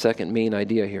 That's the second main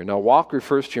idea here. Now, walk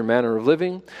refers to your manner of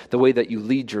living, the way that you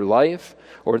lead your life,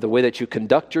 or the way that you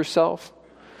conduct yourself.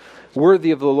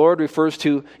 Worthy of the Lord refers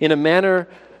to in a manner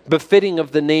befitting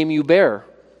of the name you bear.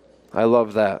 I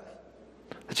love that.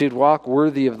 That you'd walk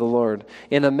worthy of the Lord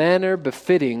in a manner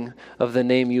befitting of the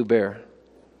name you bear.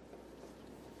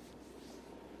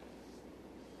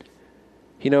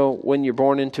 You know, when you're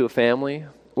born into a family,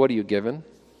 what are you given?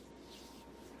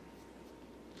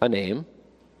 A name.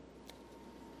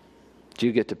 Do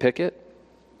you get to pick it?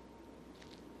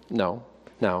 No.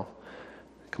 Now,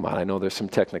 come on, I know there's some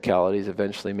technicalities.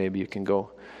 Eventually, maybe you can go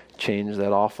change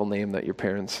that awful name that your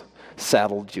parents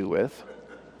saddled you with.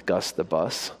 Gus the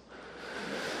Bus.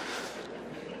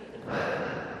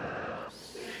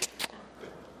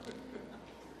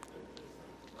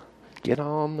 Get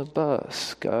on the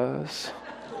bus, Gus.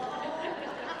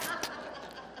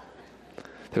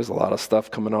 There's a lot of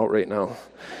stuff coming out right now.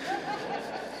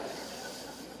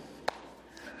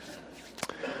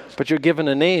 But you're given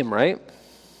a name, right?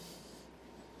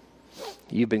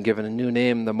 You've been given a new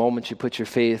name the moment you put your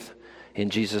faith in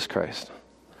Jesus Christ.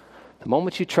 The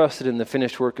moment you trusted in the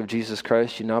finished work of Jesus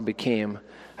Christ, you now became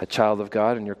a child of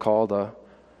God, and you're called a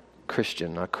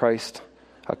Christian, a Christ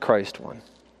one.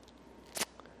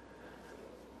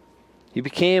 You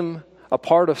became a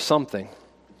part of something,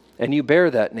 and you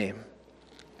bear that name.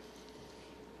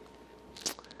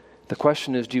 The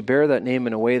question is, do you bear that name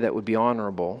in a way that would be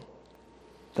honorable,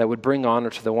 that would bring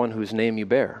honor to the one whose name you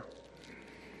bear?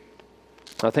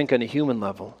 I think on a human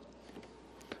level.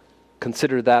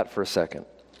 Consider that for a second.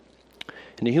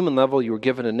 In a human level, you were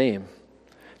given a name.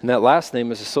 And that last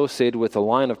name is associated with a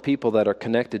line of people that are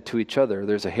connected to each other.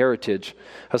 There's a heritage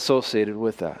associated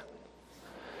with that.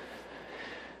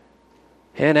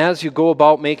 And as you go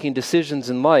about making decisions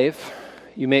in life,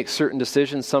 you make certain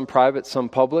decisions, some private, some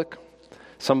public.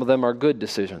 Some of them are good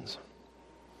decisions.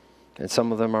 And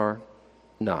some of them are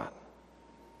not.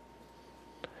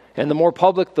 And the more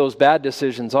public those bad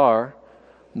decisions are,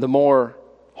 the more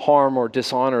harm or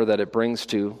dishonor that it brings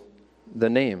to the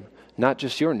name. Not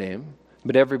just your name,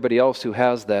 but everybody else who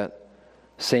has that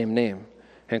same name,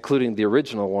 including the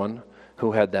original one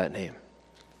who had that name.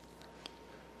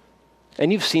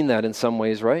 And you've seen that in some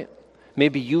ways, right?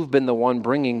 Maybe you've been the one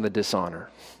bringing the dishonor.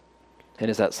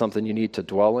 And is that something you need to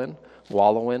dwell in,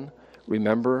 wallow in,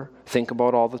 remember, think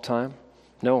about all the time?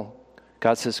 No.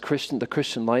 God says the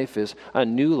Christian life is a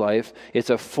new life. It's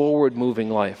a forward-moving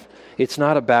life. It's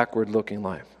not a backward-looking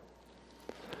life.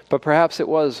 But perhaps it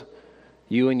was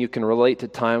you, and you can relate to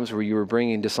times where you were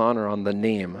bringing dishonor on the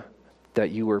name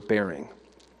that you were bearing.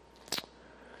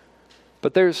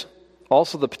 But there's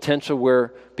also the potential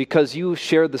where, because you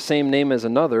shared the same name as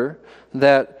another,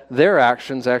 that their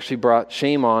actions actually brought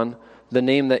shame on the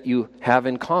name that you have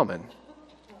in common.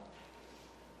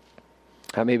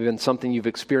 That may have been something you've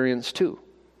experienced too.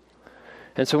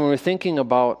 And so when we're thinking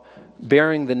about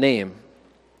bearing the name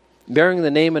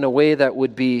in a way that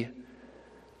would be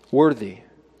worthy,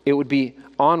 it would be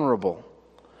honorable,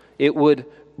 it would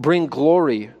bring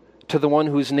glory to the one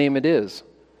whose name it is.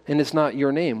 And it's not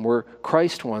your name. We're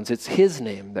Christ ones. It's His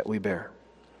name that we bear.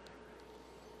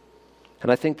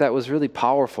 And I think that was really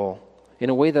powerful in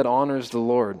a way that honors the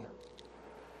Lord.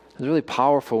 It's really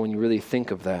powerful when you really think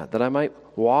of that I might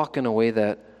walk in a way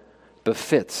that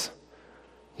befits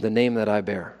the name that I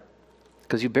bear.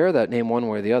 Because you bear that name one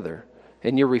way or the other.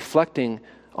 And you're reflecting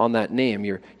on that name.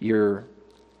 You're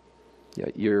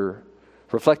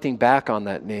reflecting back on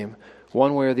that name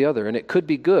one way or the other. And it could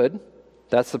be good.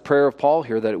 That's the prayer of Paul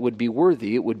here, that it would be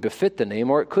worthy, it would befit the name,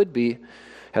 or it could be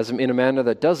in a manner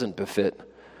that doesn't befit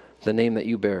the name that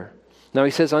you bear. Now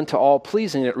he says, unto all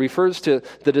pleasing. It refers to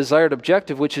the desired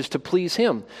objective, which is to please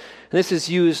Him. And this is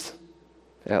used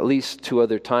at least 2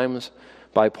 other times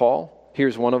by Paul.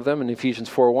 Here's one of them in Ephesians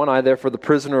 4:1. I, therefore, the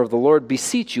prisoner of the Lord,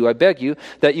 beseech you, I beg you,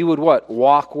 that you would what?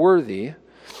 Walk worthy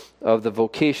of the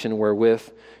vocation wherewith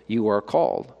you are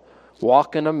called.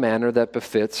 Walk in a manner that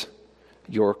befits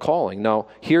your calling. Now,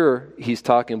 here he's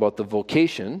talking about the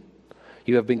vocation.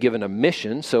 You have been given a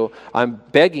mission, so I'm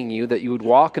begging you that you would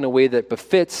walk in a way that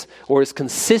befits or is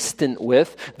consistent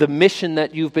with the mission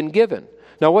that you've been given.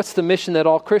 Now, what's the mission that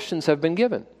all Christians have been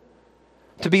given?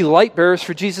 To be light bearers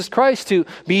for Jesus Christ, to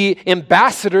be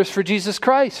ambassadors for Jesus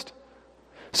Christ.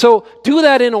 So do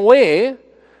that in a way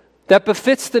that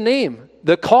befits the name,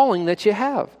 the calling that you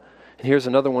have. And here's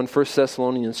another one, 1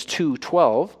 Thessalonians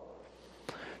 2:12.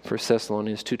 1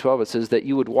 Thessalonians 2:12, it says that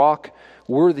you would walk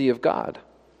worthy of God.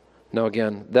 Now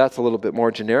again, that's a little bit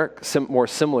more generic, more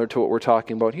similar to what we're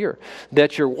talking about here.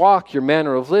 That your walk, your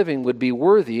manner of living would be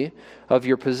worthy of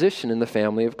your position in the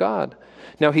family of God.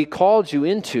 Now He called you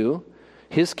into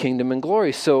His kingdom and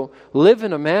glory. So live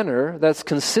in a manner that's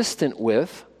consistent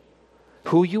with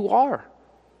who you are.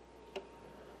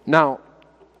 Now,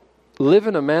 live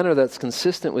in a manner that's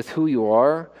consistent with who you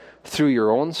are through your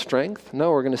own strength?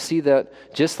 No, we're going to see that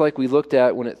just like we looked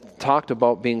at when it talked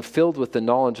about being filled with the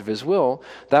knowledge of His will,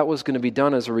 that was going to be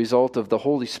done as a result of the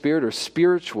Holy Spirit or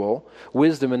spiritual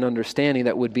wisdom and understanding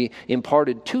that would be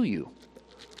imparted to you.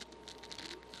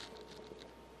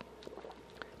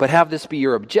 But have this be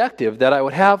your objective, that I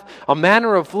would have a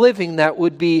manner of living that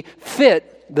would be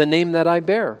fit the name that I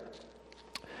bear,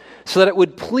 so that it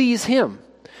would please Him.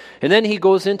 And then he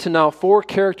goes into now 4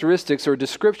 characteristics or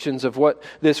descriptions of what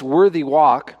this worthy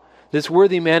walk, this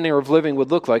worthy manner of living would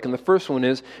look like. And the first one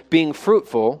is being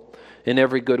fruitful in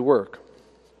every good work.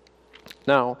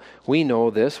 Now, we know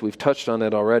this. We've touched on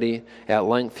it already at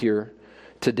length here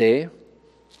today.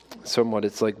 Somewhat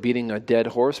it's like beating a dead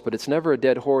horse, but it's never a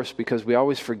dead horse because we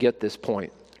always forget this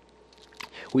point.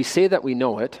 We say that we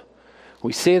know it.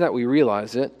 We say that we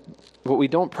realize it, but we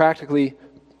don't practically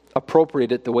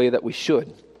appropriate it the way that we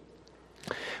should.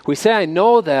 We say, I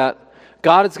know that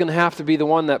God is going to have to be the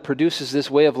one that produces this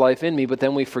way of life in me, but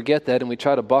then we forget that and we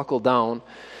try to buckle down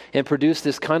and produce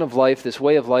this kind of life, this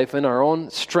way of life in our own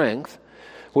strength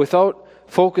without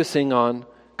focusing on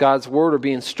God's Word or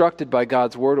being instructed by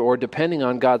God's Word or depending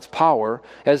on God's power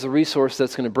as a resource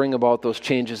that's going to bring about those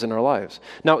changes in our lives.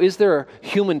 Now, is there a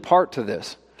human part to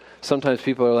this? Sometimes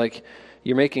people are like,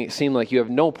 you're making it seem like you have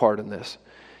no part in this.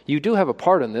 You do have a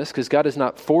part in this because God is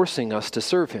not forcing us to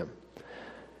serve Him.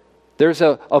 There's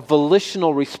a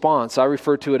volitional response. I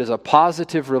refer to it as a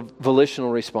positive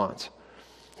volitional response.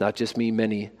 Not just me,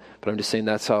 many, but I'm just saying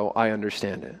that's how I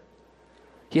understand it.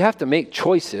 You have to make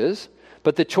choices,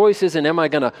 but the choice isn't, am I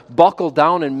going to buckle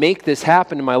down and make this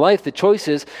happen in my life? The choice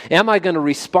is, am I going to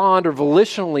respond or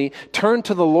volitionally turn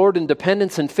to the Lord in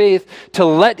dependence and faith to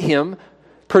let Him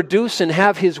produce and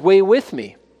have His way with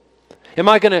me? Am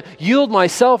I going to yield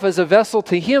myself as a vessel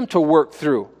to Him to work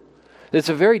through? It's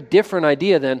a very different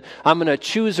idea than I'm going to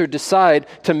choose or decide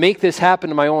to make this happen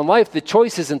in my own life. The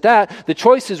choice isn't that. The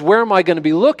choice is, where am I going to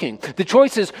be looking? The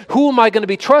choice is, who am I going to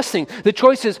be trusting? The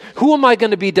choice is, who am I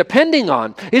going to be depending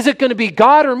on? Is it going to be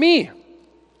God or me?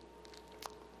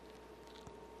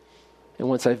 And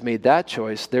once I've made that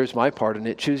choice, there's my part in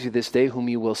it. Choose you this day whom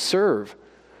you will serve.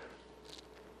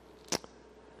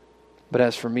 But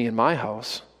as for me and my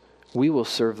house, we will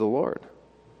serve the Lord.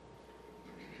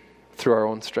 Through our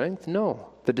own strength? No.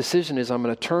 The decision is, I'm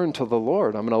going to turn to the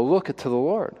Lord. I'm going to look to the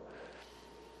Lord.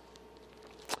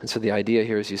 And so the idea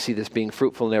here is, you see this being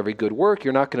fruitful in every good work.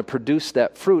 You're not going to produce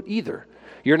that fruit either.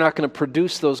 You're not going to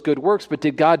produce those good works, but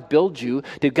did God build you?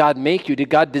 Did God make you? Did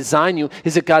God design you?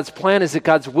 Is it God's plan? Is it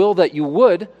God's will that you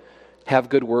would have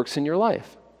good works in your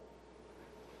life?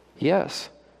 Yes.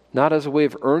 Not as a way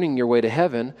of earning your way to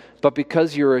heaven, but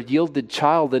because you're a yielded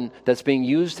child and that's being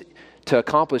used to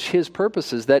accomplish His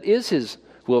purposes. That is His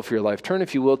will for your life. Turn,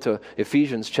 if you will, to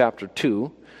Ephesians chapter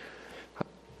 2.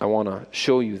 I want to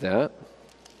show you that.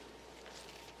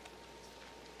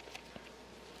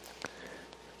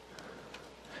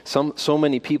 So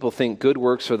many people think good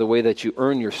works are the way that you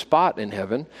earn your spot in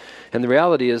heaven, and the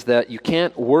reality is that you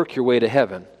can't work your way to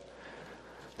heaven.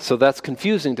 So that's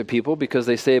confusing to people because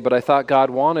they say, but I thought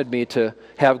God wanted me to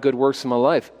have good works in my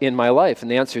life. And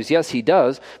the answer is yes, He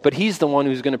does, but He's the one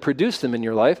who's going to produce them in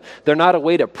your life. They're not a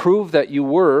way to prove that you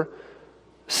were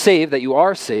saved, that you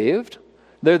are saved.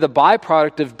 They're the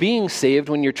byproduct of being saved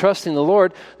when you're trusting the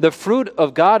Lord. The fruit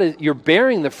of God, you're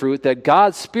bearing the fruit that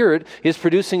God's Spirit is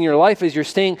producing in your life as you're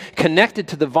staying connected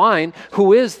to the vine,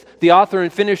 who is the author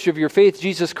and finisher of your faith,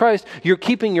 Jesus Christ. You're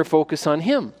keeping your focus on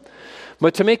Him.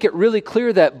 But to make it really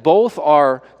clear that both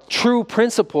are true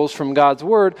principles from God's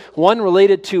Word, one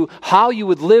related to how you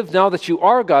would live now that you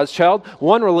are God's child,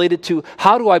 one related to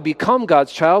how do I become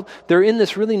God's child, they're in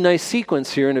this really nice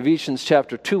sequence here in Ephesians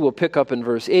chapter 2. We'll pick up in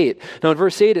verse 8. Now in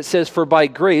verse 8 it says, for by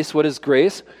grace, what is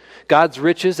grace? God's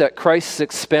riches at Christ's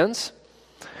expense.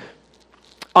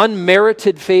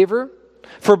 Unmerited favor.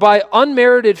 For by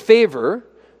unmerited favor,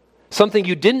 something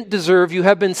you didn't deserve, you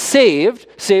have been saved.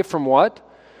 Saved from what?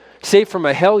 Saved from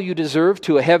a hell you deserve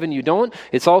to a heaven you don't.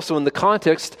 It's also in the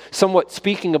context somewhat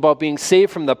speaking about being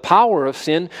saved from the power of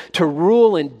sin to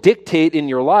rule and dictate in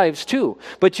your lives too.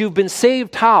 But you've been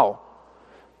saved how?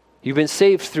 You've been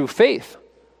saved through faith.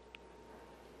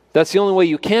 That's the only way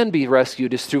you can be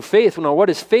rescued, is through faith. Now,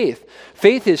 what is faith?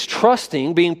 Faith is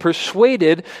trusting, being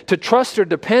persuaded to trust or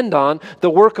depend on the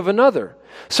work of another.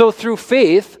 So through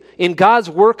faith in God's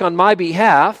work on my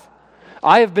behalf,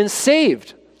 I have been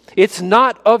saved. It's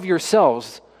not of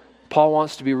yourselves. Paul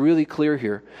wants to be really clear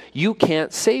here. You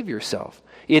can't save yourself.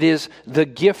 It is the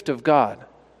gift of God.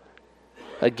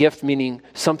 A gift meaning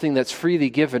something that's freely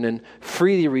given and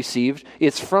freely received.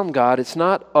 It's from God. It's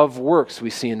not of works, we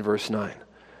see in verse 9.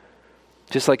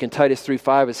 Just like in Titus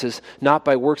 3:5, it says, not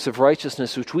by works of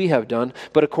righteousness which we have done,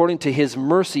 but according to His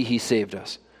mercy He saved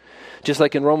us. Just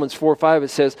like in Romans 4:5, it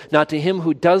says, not to him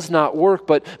who does not work,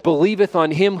 but believeth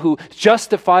on Him who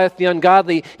justifieth the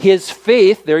ungodly, his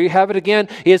faith, there you have it again,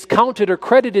 is counted or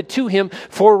credited to him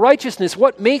for righteousness.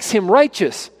 What makes him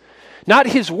righteous? Not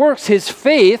his works, his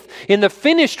faith in the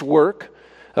finished work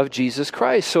of Jesus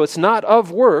Christ. So it's not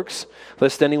of works,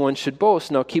 lest anyone should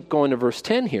boast. Now keep going to verse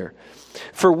 10 here.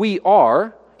 For we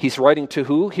are, he's writing to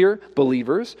who here?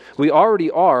 Believers. We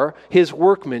already are His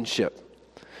workmanship.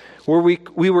 Where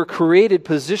we were created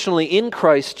positionally in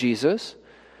Christ Jesus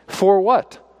for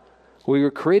what? We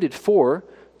were created for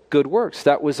good works.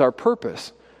 That was our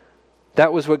purpose.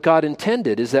 That was what God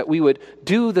intended, is that we would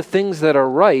do the things that are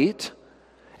right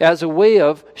as a way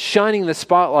of shining the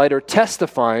spotlight or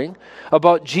testifying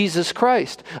about Jesus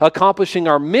Christ, accomplishing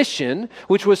our mission,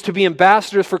 which was to be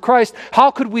ambassadors for Christ.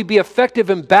 How could we be effective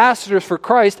ambassadors for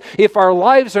Christ if our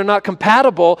lives are not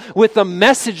compatible with the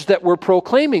message that we're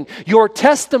proclaiming? Your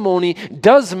testimony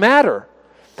does matter.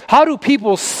 How do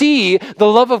people see the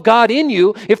love of God in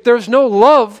you if there's no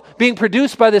love being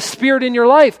produced by the Spirit in your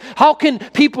life? How can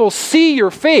people see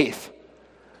your faith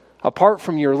apart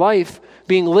from your life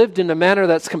being lived in a manner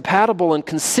that's compatible and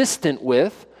consistent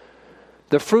with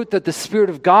the fruit that the Spirit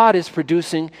of God is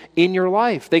producing in your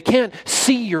life? They can't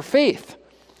see your faith.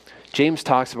 James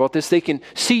talks about this. They can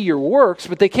see your works,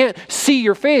 but they can't see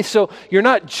your faith. So you're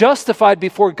not justified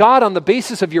before God on the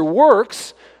basis of your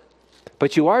works,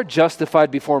 but you are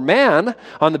justified before man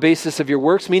on the basis of your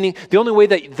works, meaning the only way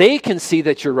that they can see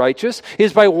that you're righteous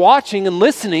is by watching and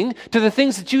listening to the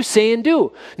things that you say and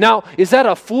do. Now, is that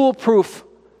a foolproof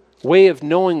way of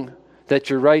knowing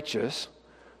that you're righteous?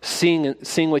 Seeing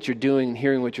what you're doing and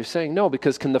hearing what you're saying? No,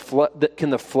 because can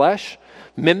the flesh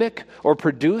mimic or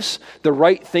produce the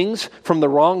right things from the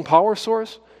wrong power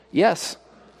source? Yes.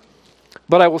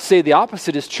 But I will say the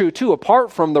opposite is true too.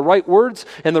 Apart from the right words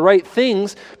and the right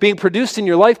things being produced in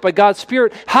your life by God's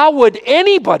Spirit, how would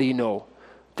anybody know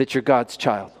that you're God's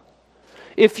child?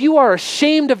 If you are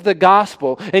ashamed of the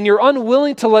gospel and you're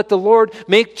unwilling to let the Lord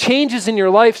make changes in your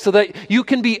life so that you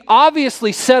can be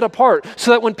obviously set apart,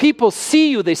 so that when people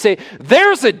see you, they say,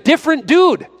 there's a different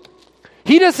dude.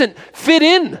 He doesn't fit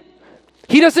in.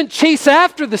 He doesn't chase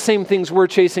after the same things we're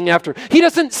chasing after. He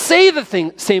doesn't say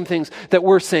the same things that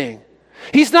we're saying.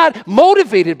 He's not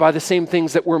motivated by the same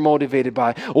things that we're motivated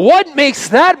by. What makes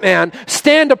that man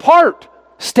stand apart,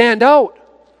 stand out?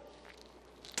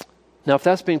 Now, if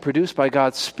that's being produced by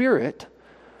God's Spirit,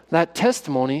 that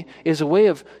testimony is a way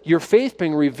of your faith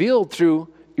being revealed through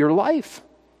your life.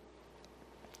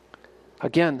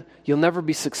 Again, you'll never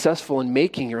be successful in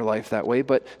making your life that way,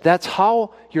 but that's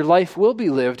how your life will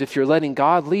be lived if you're letting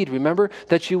God lead. Remember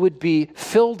that you would be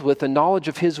filled with a knowledge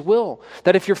of His will.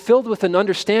 That if you're filled with an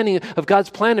understanding of God's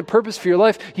plan and purpose for your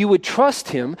life, you would trust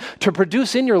Him to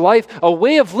produce in your life a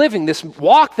way of living, this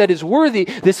walk that is worthy,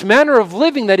 this manner of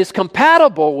living that is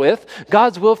compatible with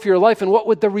God's will for your life. And what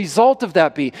would the result of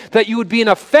that be? That you would be an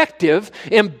effective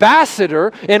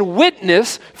ambassador and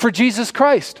witness for Jesus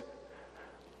Christ.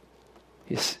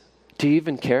 Do you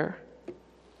even care?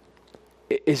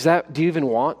 Do you even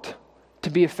want to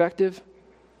be effective?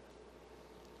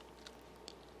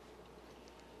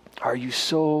 Are you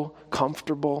so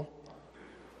comfortable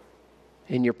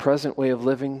in your present way of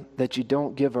living that you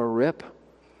don't give a rip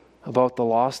about the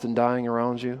lost and dying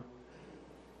around you?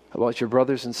 About your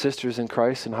brothers and sisters in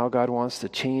Christ and how God wants to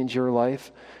change your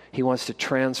life? He wants to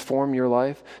transform your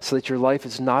life so that your life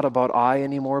is not about I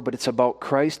anymore, but it's about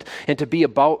Christ. And to be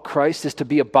about Christ is to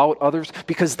be about others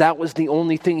because that was the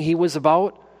only thing He was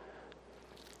about.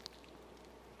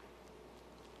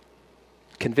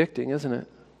 Convicting, isn't it?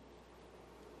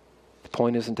 The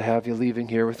point isn't to have you leaving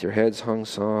here with your heads hung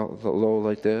so low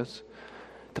like this.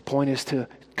 The point is to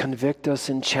convict us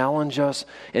and challenge us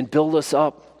and build us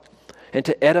up, and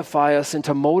to edify us and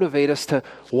to motivate us to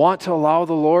want to allow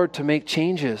the Lord to make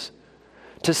changes,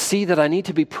 to see that I need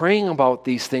to be praying about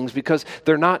these things because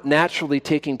they're not naturally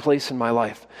taking place in my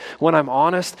life. When I'm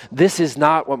honest, this is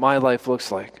not what my life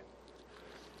looks like.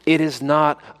 It is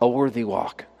not a worthy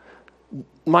walk.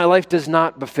 My life does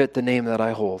not befit the name that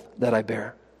I hold, that I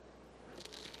bear.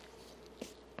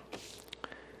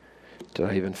 Did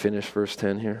I even finish verse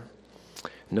 10 here?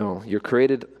 No, you're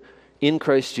created in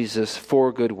Christ Jesus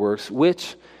for good works,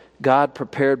 which God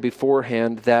prepared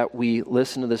beforehand that we,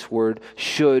 listen to this word,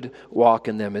 should walk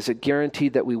in them. Is it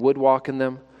guaranteed that we would walk in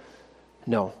them?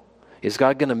 No. Is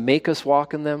God going to make us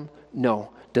walk in them? No.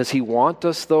 Does He want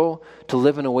us, though, to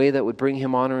live in a way that would bring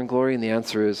Him honor and glory? And the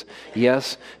answer is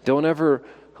yes. Don't ever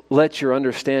let your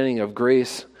understanding of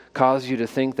grace cause you to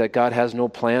think that God has no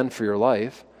plan for your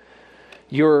life.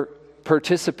 Your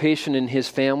participation in His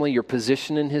family, your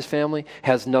position in His family,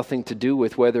 has nothing to do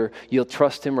with whether you'll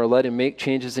trust Him or let Him make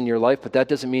changes in your life, but that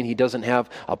doesn't mean He doesn't have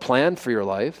a plan for your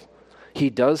life.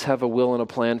 He does have a will and a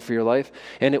plan for your life,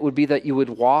 and it would be that you would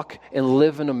walk and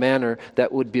live in a manner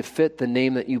that would befit the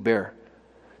name that you bear.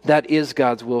 That is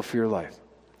God's will for your life.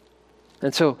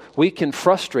 And so we can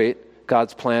frustrate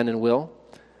God's plan and will.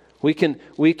 We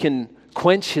can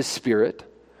quench His Spirit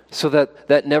so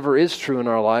that never is true in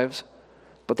our lives.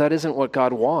 But that isn't what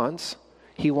God wants.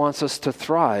 He wants us to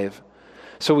thrive.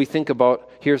 So we think about,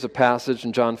 here's a passage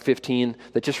in John 15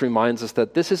 that just reminds us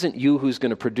that this isn't you who's going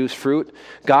to produce fruit.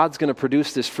 God's going to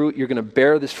produce this fruit. You're going to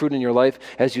bear this fruit in your life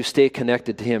as you stay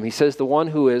connected to Him. He says, the one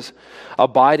who is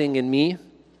abiding in me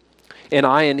and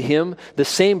I in him, the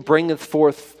same bringeth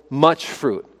forth much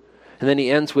fruit. And then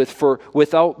he ends with, for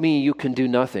without me you can do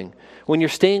nothing. When you're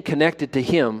staying connected to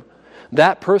him,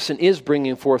 that person is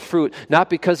bringing forth fruit, not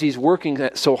because he's working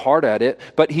so hard at it,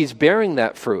 but he's bearing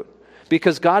that fruit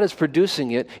because God is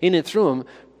producing it in and through him.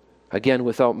 Again,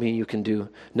 without me you can do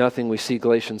nothing. We see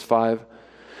Galatians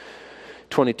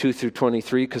 5:22 through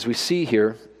 23, because we see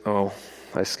here,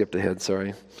 I skipped ahead,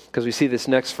 sorry. Because we see this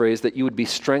next phrase, that you would be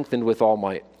strengthened with all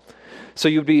might. So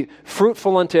you'd be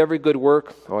fruitful unto every good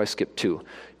work. I skipped 2.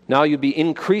 Now you'd be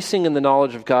increasing in the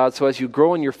knowledge of God. So as you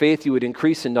grow in your faith, you would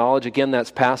increase in knowledge. Again, that's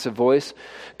passive voice.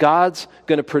 God's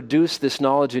going to produce this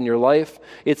knowledge in your life.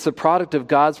 It's the product of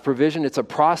God's provision. It's a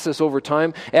process over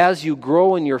time. As you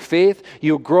grow in your faith,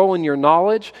 you grow in your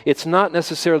knowledge. It's not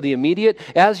necessarily immediate.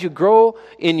 As you grow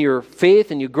in your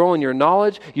faith and you grow in your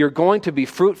knowledge, you're going to be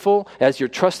fruitful as you're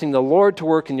trusting the Lord to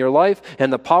work in your life.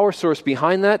 And the power source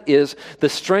behind that is the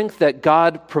strength that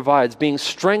God provides, being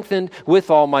strengthened with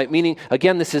all might. Meaning,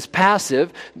 again, this is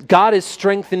passive. God is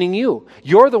strengthening you.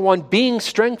 You're the one being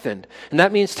strengthened. And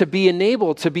that means to be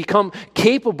enabled, to become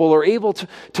capable or able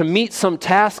to meet some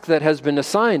task that has been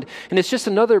assigned. And it's just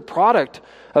another product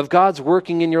of God's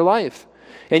working in your life.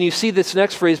 And you see this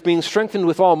next phrase, being strengthened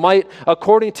with all might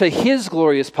according to his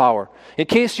glorious power. In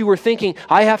case you were thinking,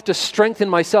 I have to strengthen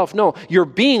myself. No, you're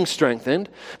being strengthened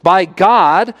by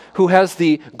God who has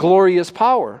the glorious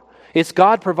power. It's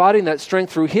God providing that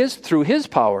strength through his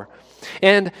power.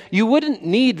 And you wouldn't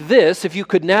need this if you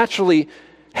could naturally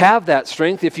have that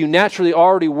strength, if you naturally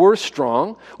already were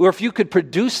strong, or if you could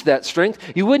produce that strength.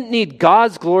 You wouldn't need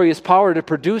God's glorious power to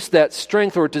produce that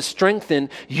strength or to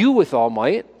strengthen you with all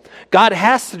might. God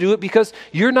has to do it because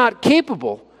you're not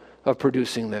capable of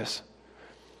producing this.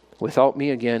 Without me,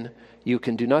 again, you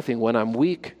can do nothing. When I'm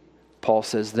weak, Paul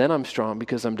says, then I'm strong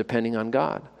because I'm depending on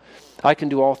God. I can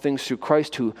do all things through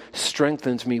Christ who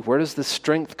strengthens me. Where does the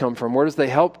strength come from? Where does the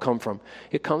help come from?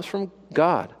 It comes from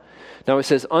God. Now it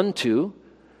says, unto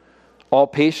all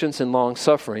patience and long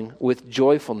suffering with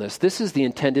joyfulness. This is the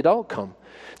intended outcome.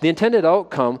 The intended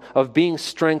outcome of being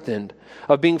strengthened,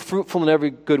 of being fruitful in every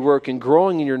good work and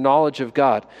growing in your knowledge of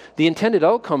God. The intended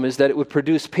outcome is that it would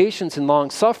produce patience and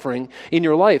long suffering in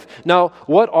your life. Now,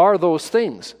 what are those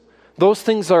things? Those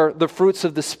things are the fruits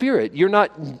of the Spirit. You're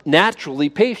not naturally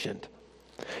patient.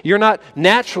 You're not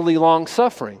naturally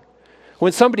long-suffering.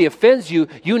 When somebody offends you,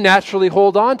 you naturally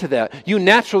hold on to that. You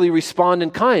naturally respond in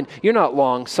kind. You're not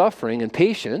long-suffering and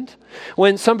patient.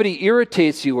 When somebody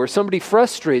irritates you or somebody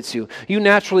frustrates you, you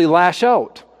naturally lash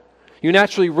out. You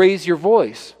naturally raise your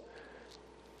voice.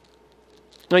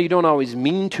 Now, you don't always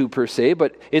mean to per se,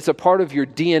 but it's a part of your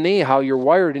DNA, how you're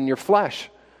wired in your flesh.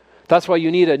 That's why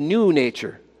you need a new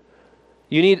nature.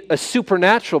 You need a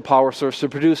supernatural power source to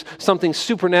produce something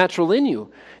supernatural in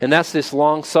you. And that's this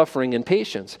long-suffering and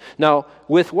patience. Now,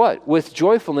 with what? With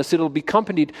joyfulness. It'll be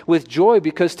accompanied with joy,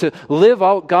 because to live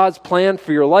out God's plan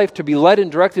for your life, to be led and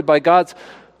directed by God's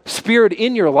Spirit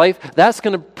in your life, that's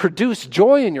going to produce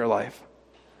joy in your life.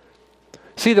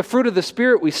 See, the fruit of the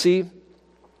Spirit we see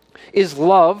is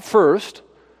love first,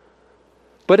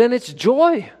 but then it's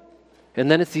joy.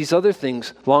 And then it's these other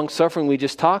things, long-suffering we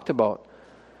just talked about.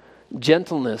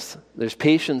 Gentleness, there's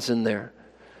patience in there,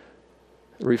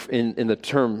 in the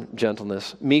term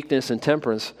gentleness. Meekness and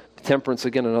temperance. Temperance,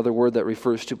 again, another word that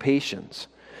refers to patience.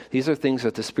 These are things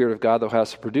that the Spirit of God, though,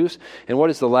 has to produce. And what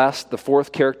is the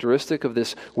fourth characteristic of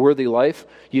this worthy life?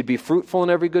 You'd be fruitful in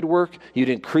every good work. You'd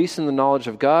increase in the knowledge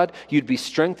of God. You'd be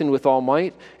strengthened with all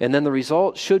might. And then the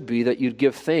result should be that you'd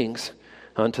give thanks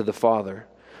unto the Father.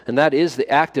 And that is the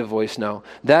active voice now.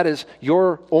 That is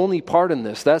your only part in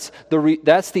this. That's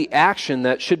the action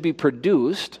that should be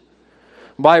produced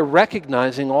by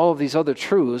recognizing all of these other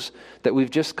truths that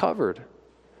we've just covered.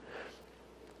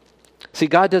 See,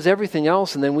 God does everything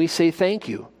else, and then we say thank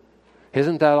you.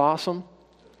 Isn't that awesome?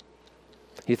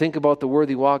 You think about the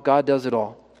worthy walk, God does it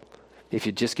all. If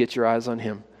you just get your eyes on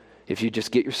Him. If you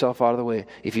just get yourself out of the way.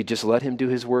 If you just let Him do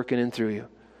His work in and through you.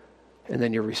 And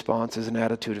then your response is an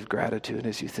attitude of gratitude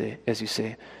as you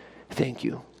say, thank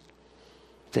you.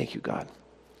 Thank you, God.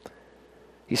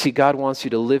 You see, God wants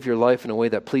you to live your life in a way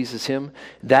that pleases Him.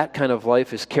 That kind of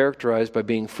life is characterized by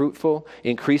being fruitful,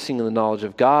 increasing in the knowledge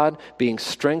of God, being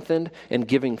strengthened, and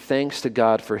giving thanks to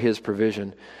God for His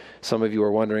provision. Some of you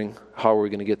are wondering, how are we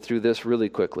going to get through this really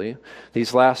quickly?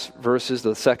 These last verses,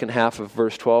 the second half of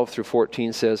verse 12 through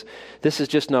 14 says, this is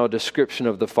just now a description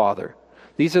of the Father.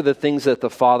 These are the things that the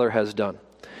Father has done.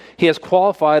 He has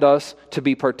qualified us to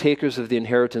be partakers of the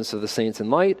inheritance of the saints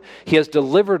in light. He has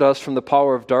delivered us from the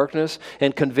power of darkness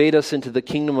and conveyed us into the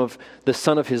kingdom of the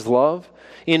Son of His love,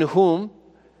 in whom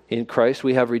in Christ.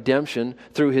 We have redemption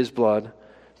through his blood,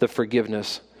 the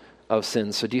forgiveness of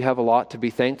sins. So do you have a lot to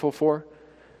be thankful for?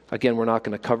 Again, we're not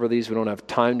going to cover these. We don't have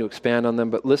time to expand on them,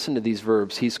 but listen to these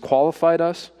verbs. He's qualified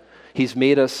us. He's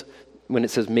made us, when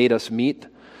it says made us meet,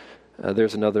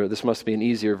 there's another, this must be an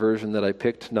easier version that I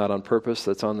picked, not on purpose,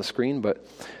 that's on the screen, but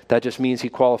that just means he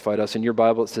qualified us. In your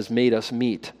Bible, it says made us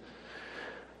meet.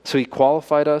 So he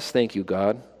qualified us, thank you,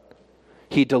 God.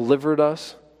 He delivered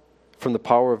us from the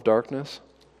power of darkness.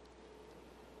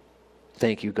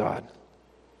 Thank you, God.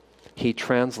 He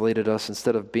translated us,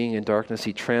 instead of being in darkness,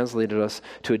 he translated us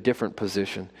to a different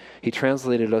position. He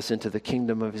translated us into the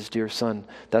kingdom of his dear Son.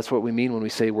 That's what we mean when we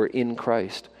say we're in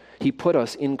Christ. He put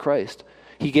us in Christ.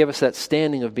 He gave us that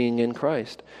standing of being in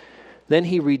Christ. Then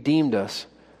he redeemed us.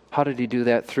 How did he do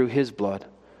that? Through his blood.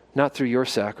 Not through your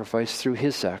sacrifice, through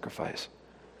his sacrifice.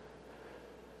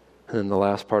 And then the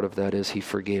last part of that is he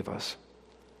forgave us.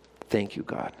 Thank you,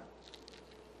 God.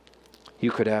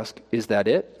 You could ask, is that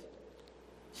it?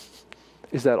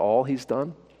 Is that all he's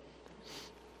done?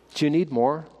 Do you need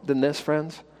more than this,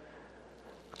 friends?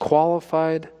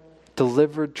 Qualified,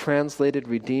 delivered, translated,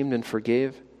 redeemed, and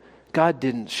forgave. God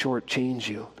didn't shortchange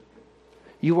you.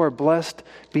 You are blessed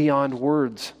beyond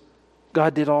words.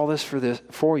 God did all this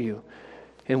for you.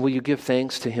 And will you give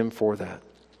thanks to him for that?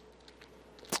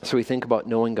 So we think about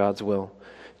knowing God's will.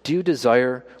 Do you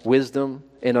desire wisdom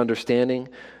and understanding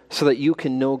so that you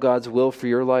can know God's will for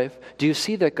your life? Do you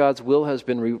see that God's will has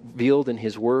been revealed in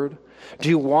his word? Do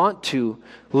you want to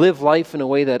live life in a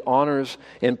way that honors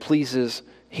and pleases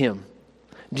him?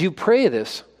 Do you pray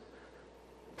this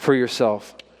for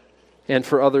yourself and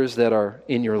for others that are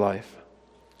in your life?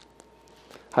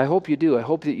 I hope you do. I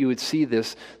hope that you would see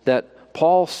this, that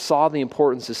Paul saw the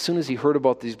importance as soon as he heard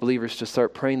about these believers to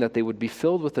start praying that they would be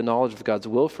filled with the knowledge of God's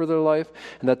will for their life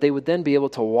and that they would then be able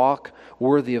to walk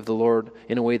worthy of the Lord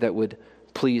in a way that would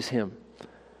please him.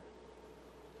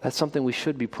 That's something we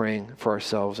should be praying for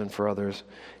ourselves and for others.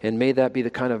 And may that be the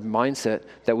kind of mindset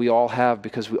that we all have,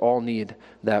 because we all need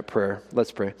that prayer.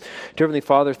 Let's pray. Dear Heavenly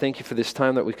Father, thank you for this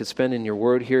time that we could spend in your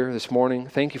word here this morning.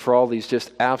 Thank you for all these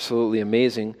just absolutely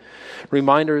amazing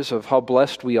reminders of how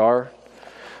blessed we are,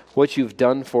 what you've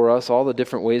done for us, all the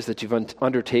different ways that you've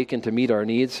undertaken to meet our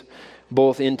needs,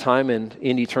 both in time and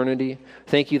in eternity.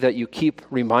 Thank you that you keep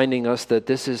reminding us that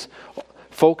this is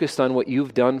focused on what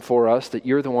you've done for us, that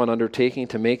you're the one undertaking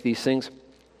to make these things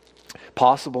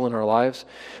possible in our lives.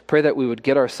 Pray that we would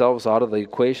get ourselves out of the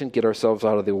equation, get ourselves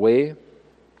out of the way,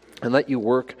 and let you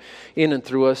work in and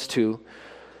through us to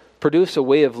produce a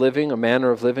way of living, a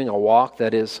manner of living, a walk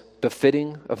that is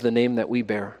befitting of the name that we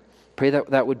bear. Pray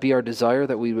that that would be our desire,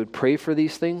 that we would pray for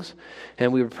these things,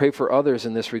 and we would pray for others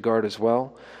in this regard as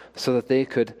well, so that they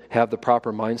could have the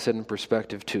proper mindset and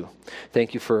perspective too.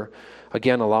 Thank you for,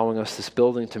 again, allowing us this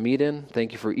building to meet in.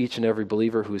 Thank you for each and every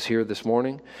believer who's here this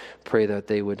morning. Pray that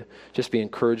they would just be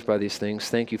encouraged by these things.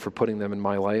 Thank you for putting them in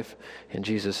my life. In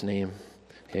Jesus' name,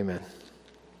 amen.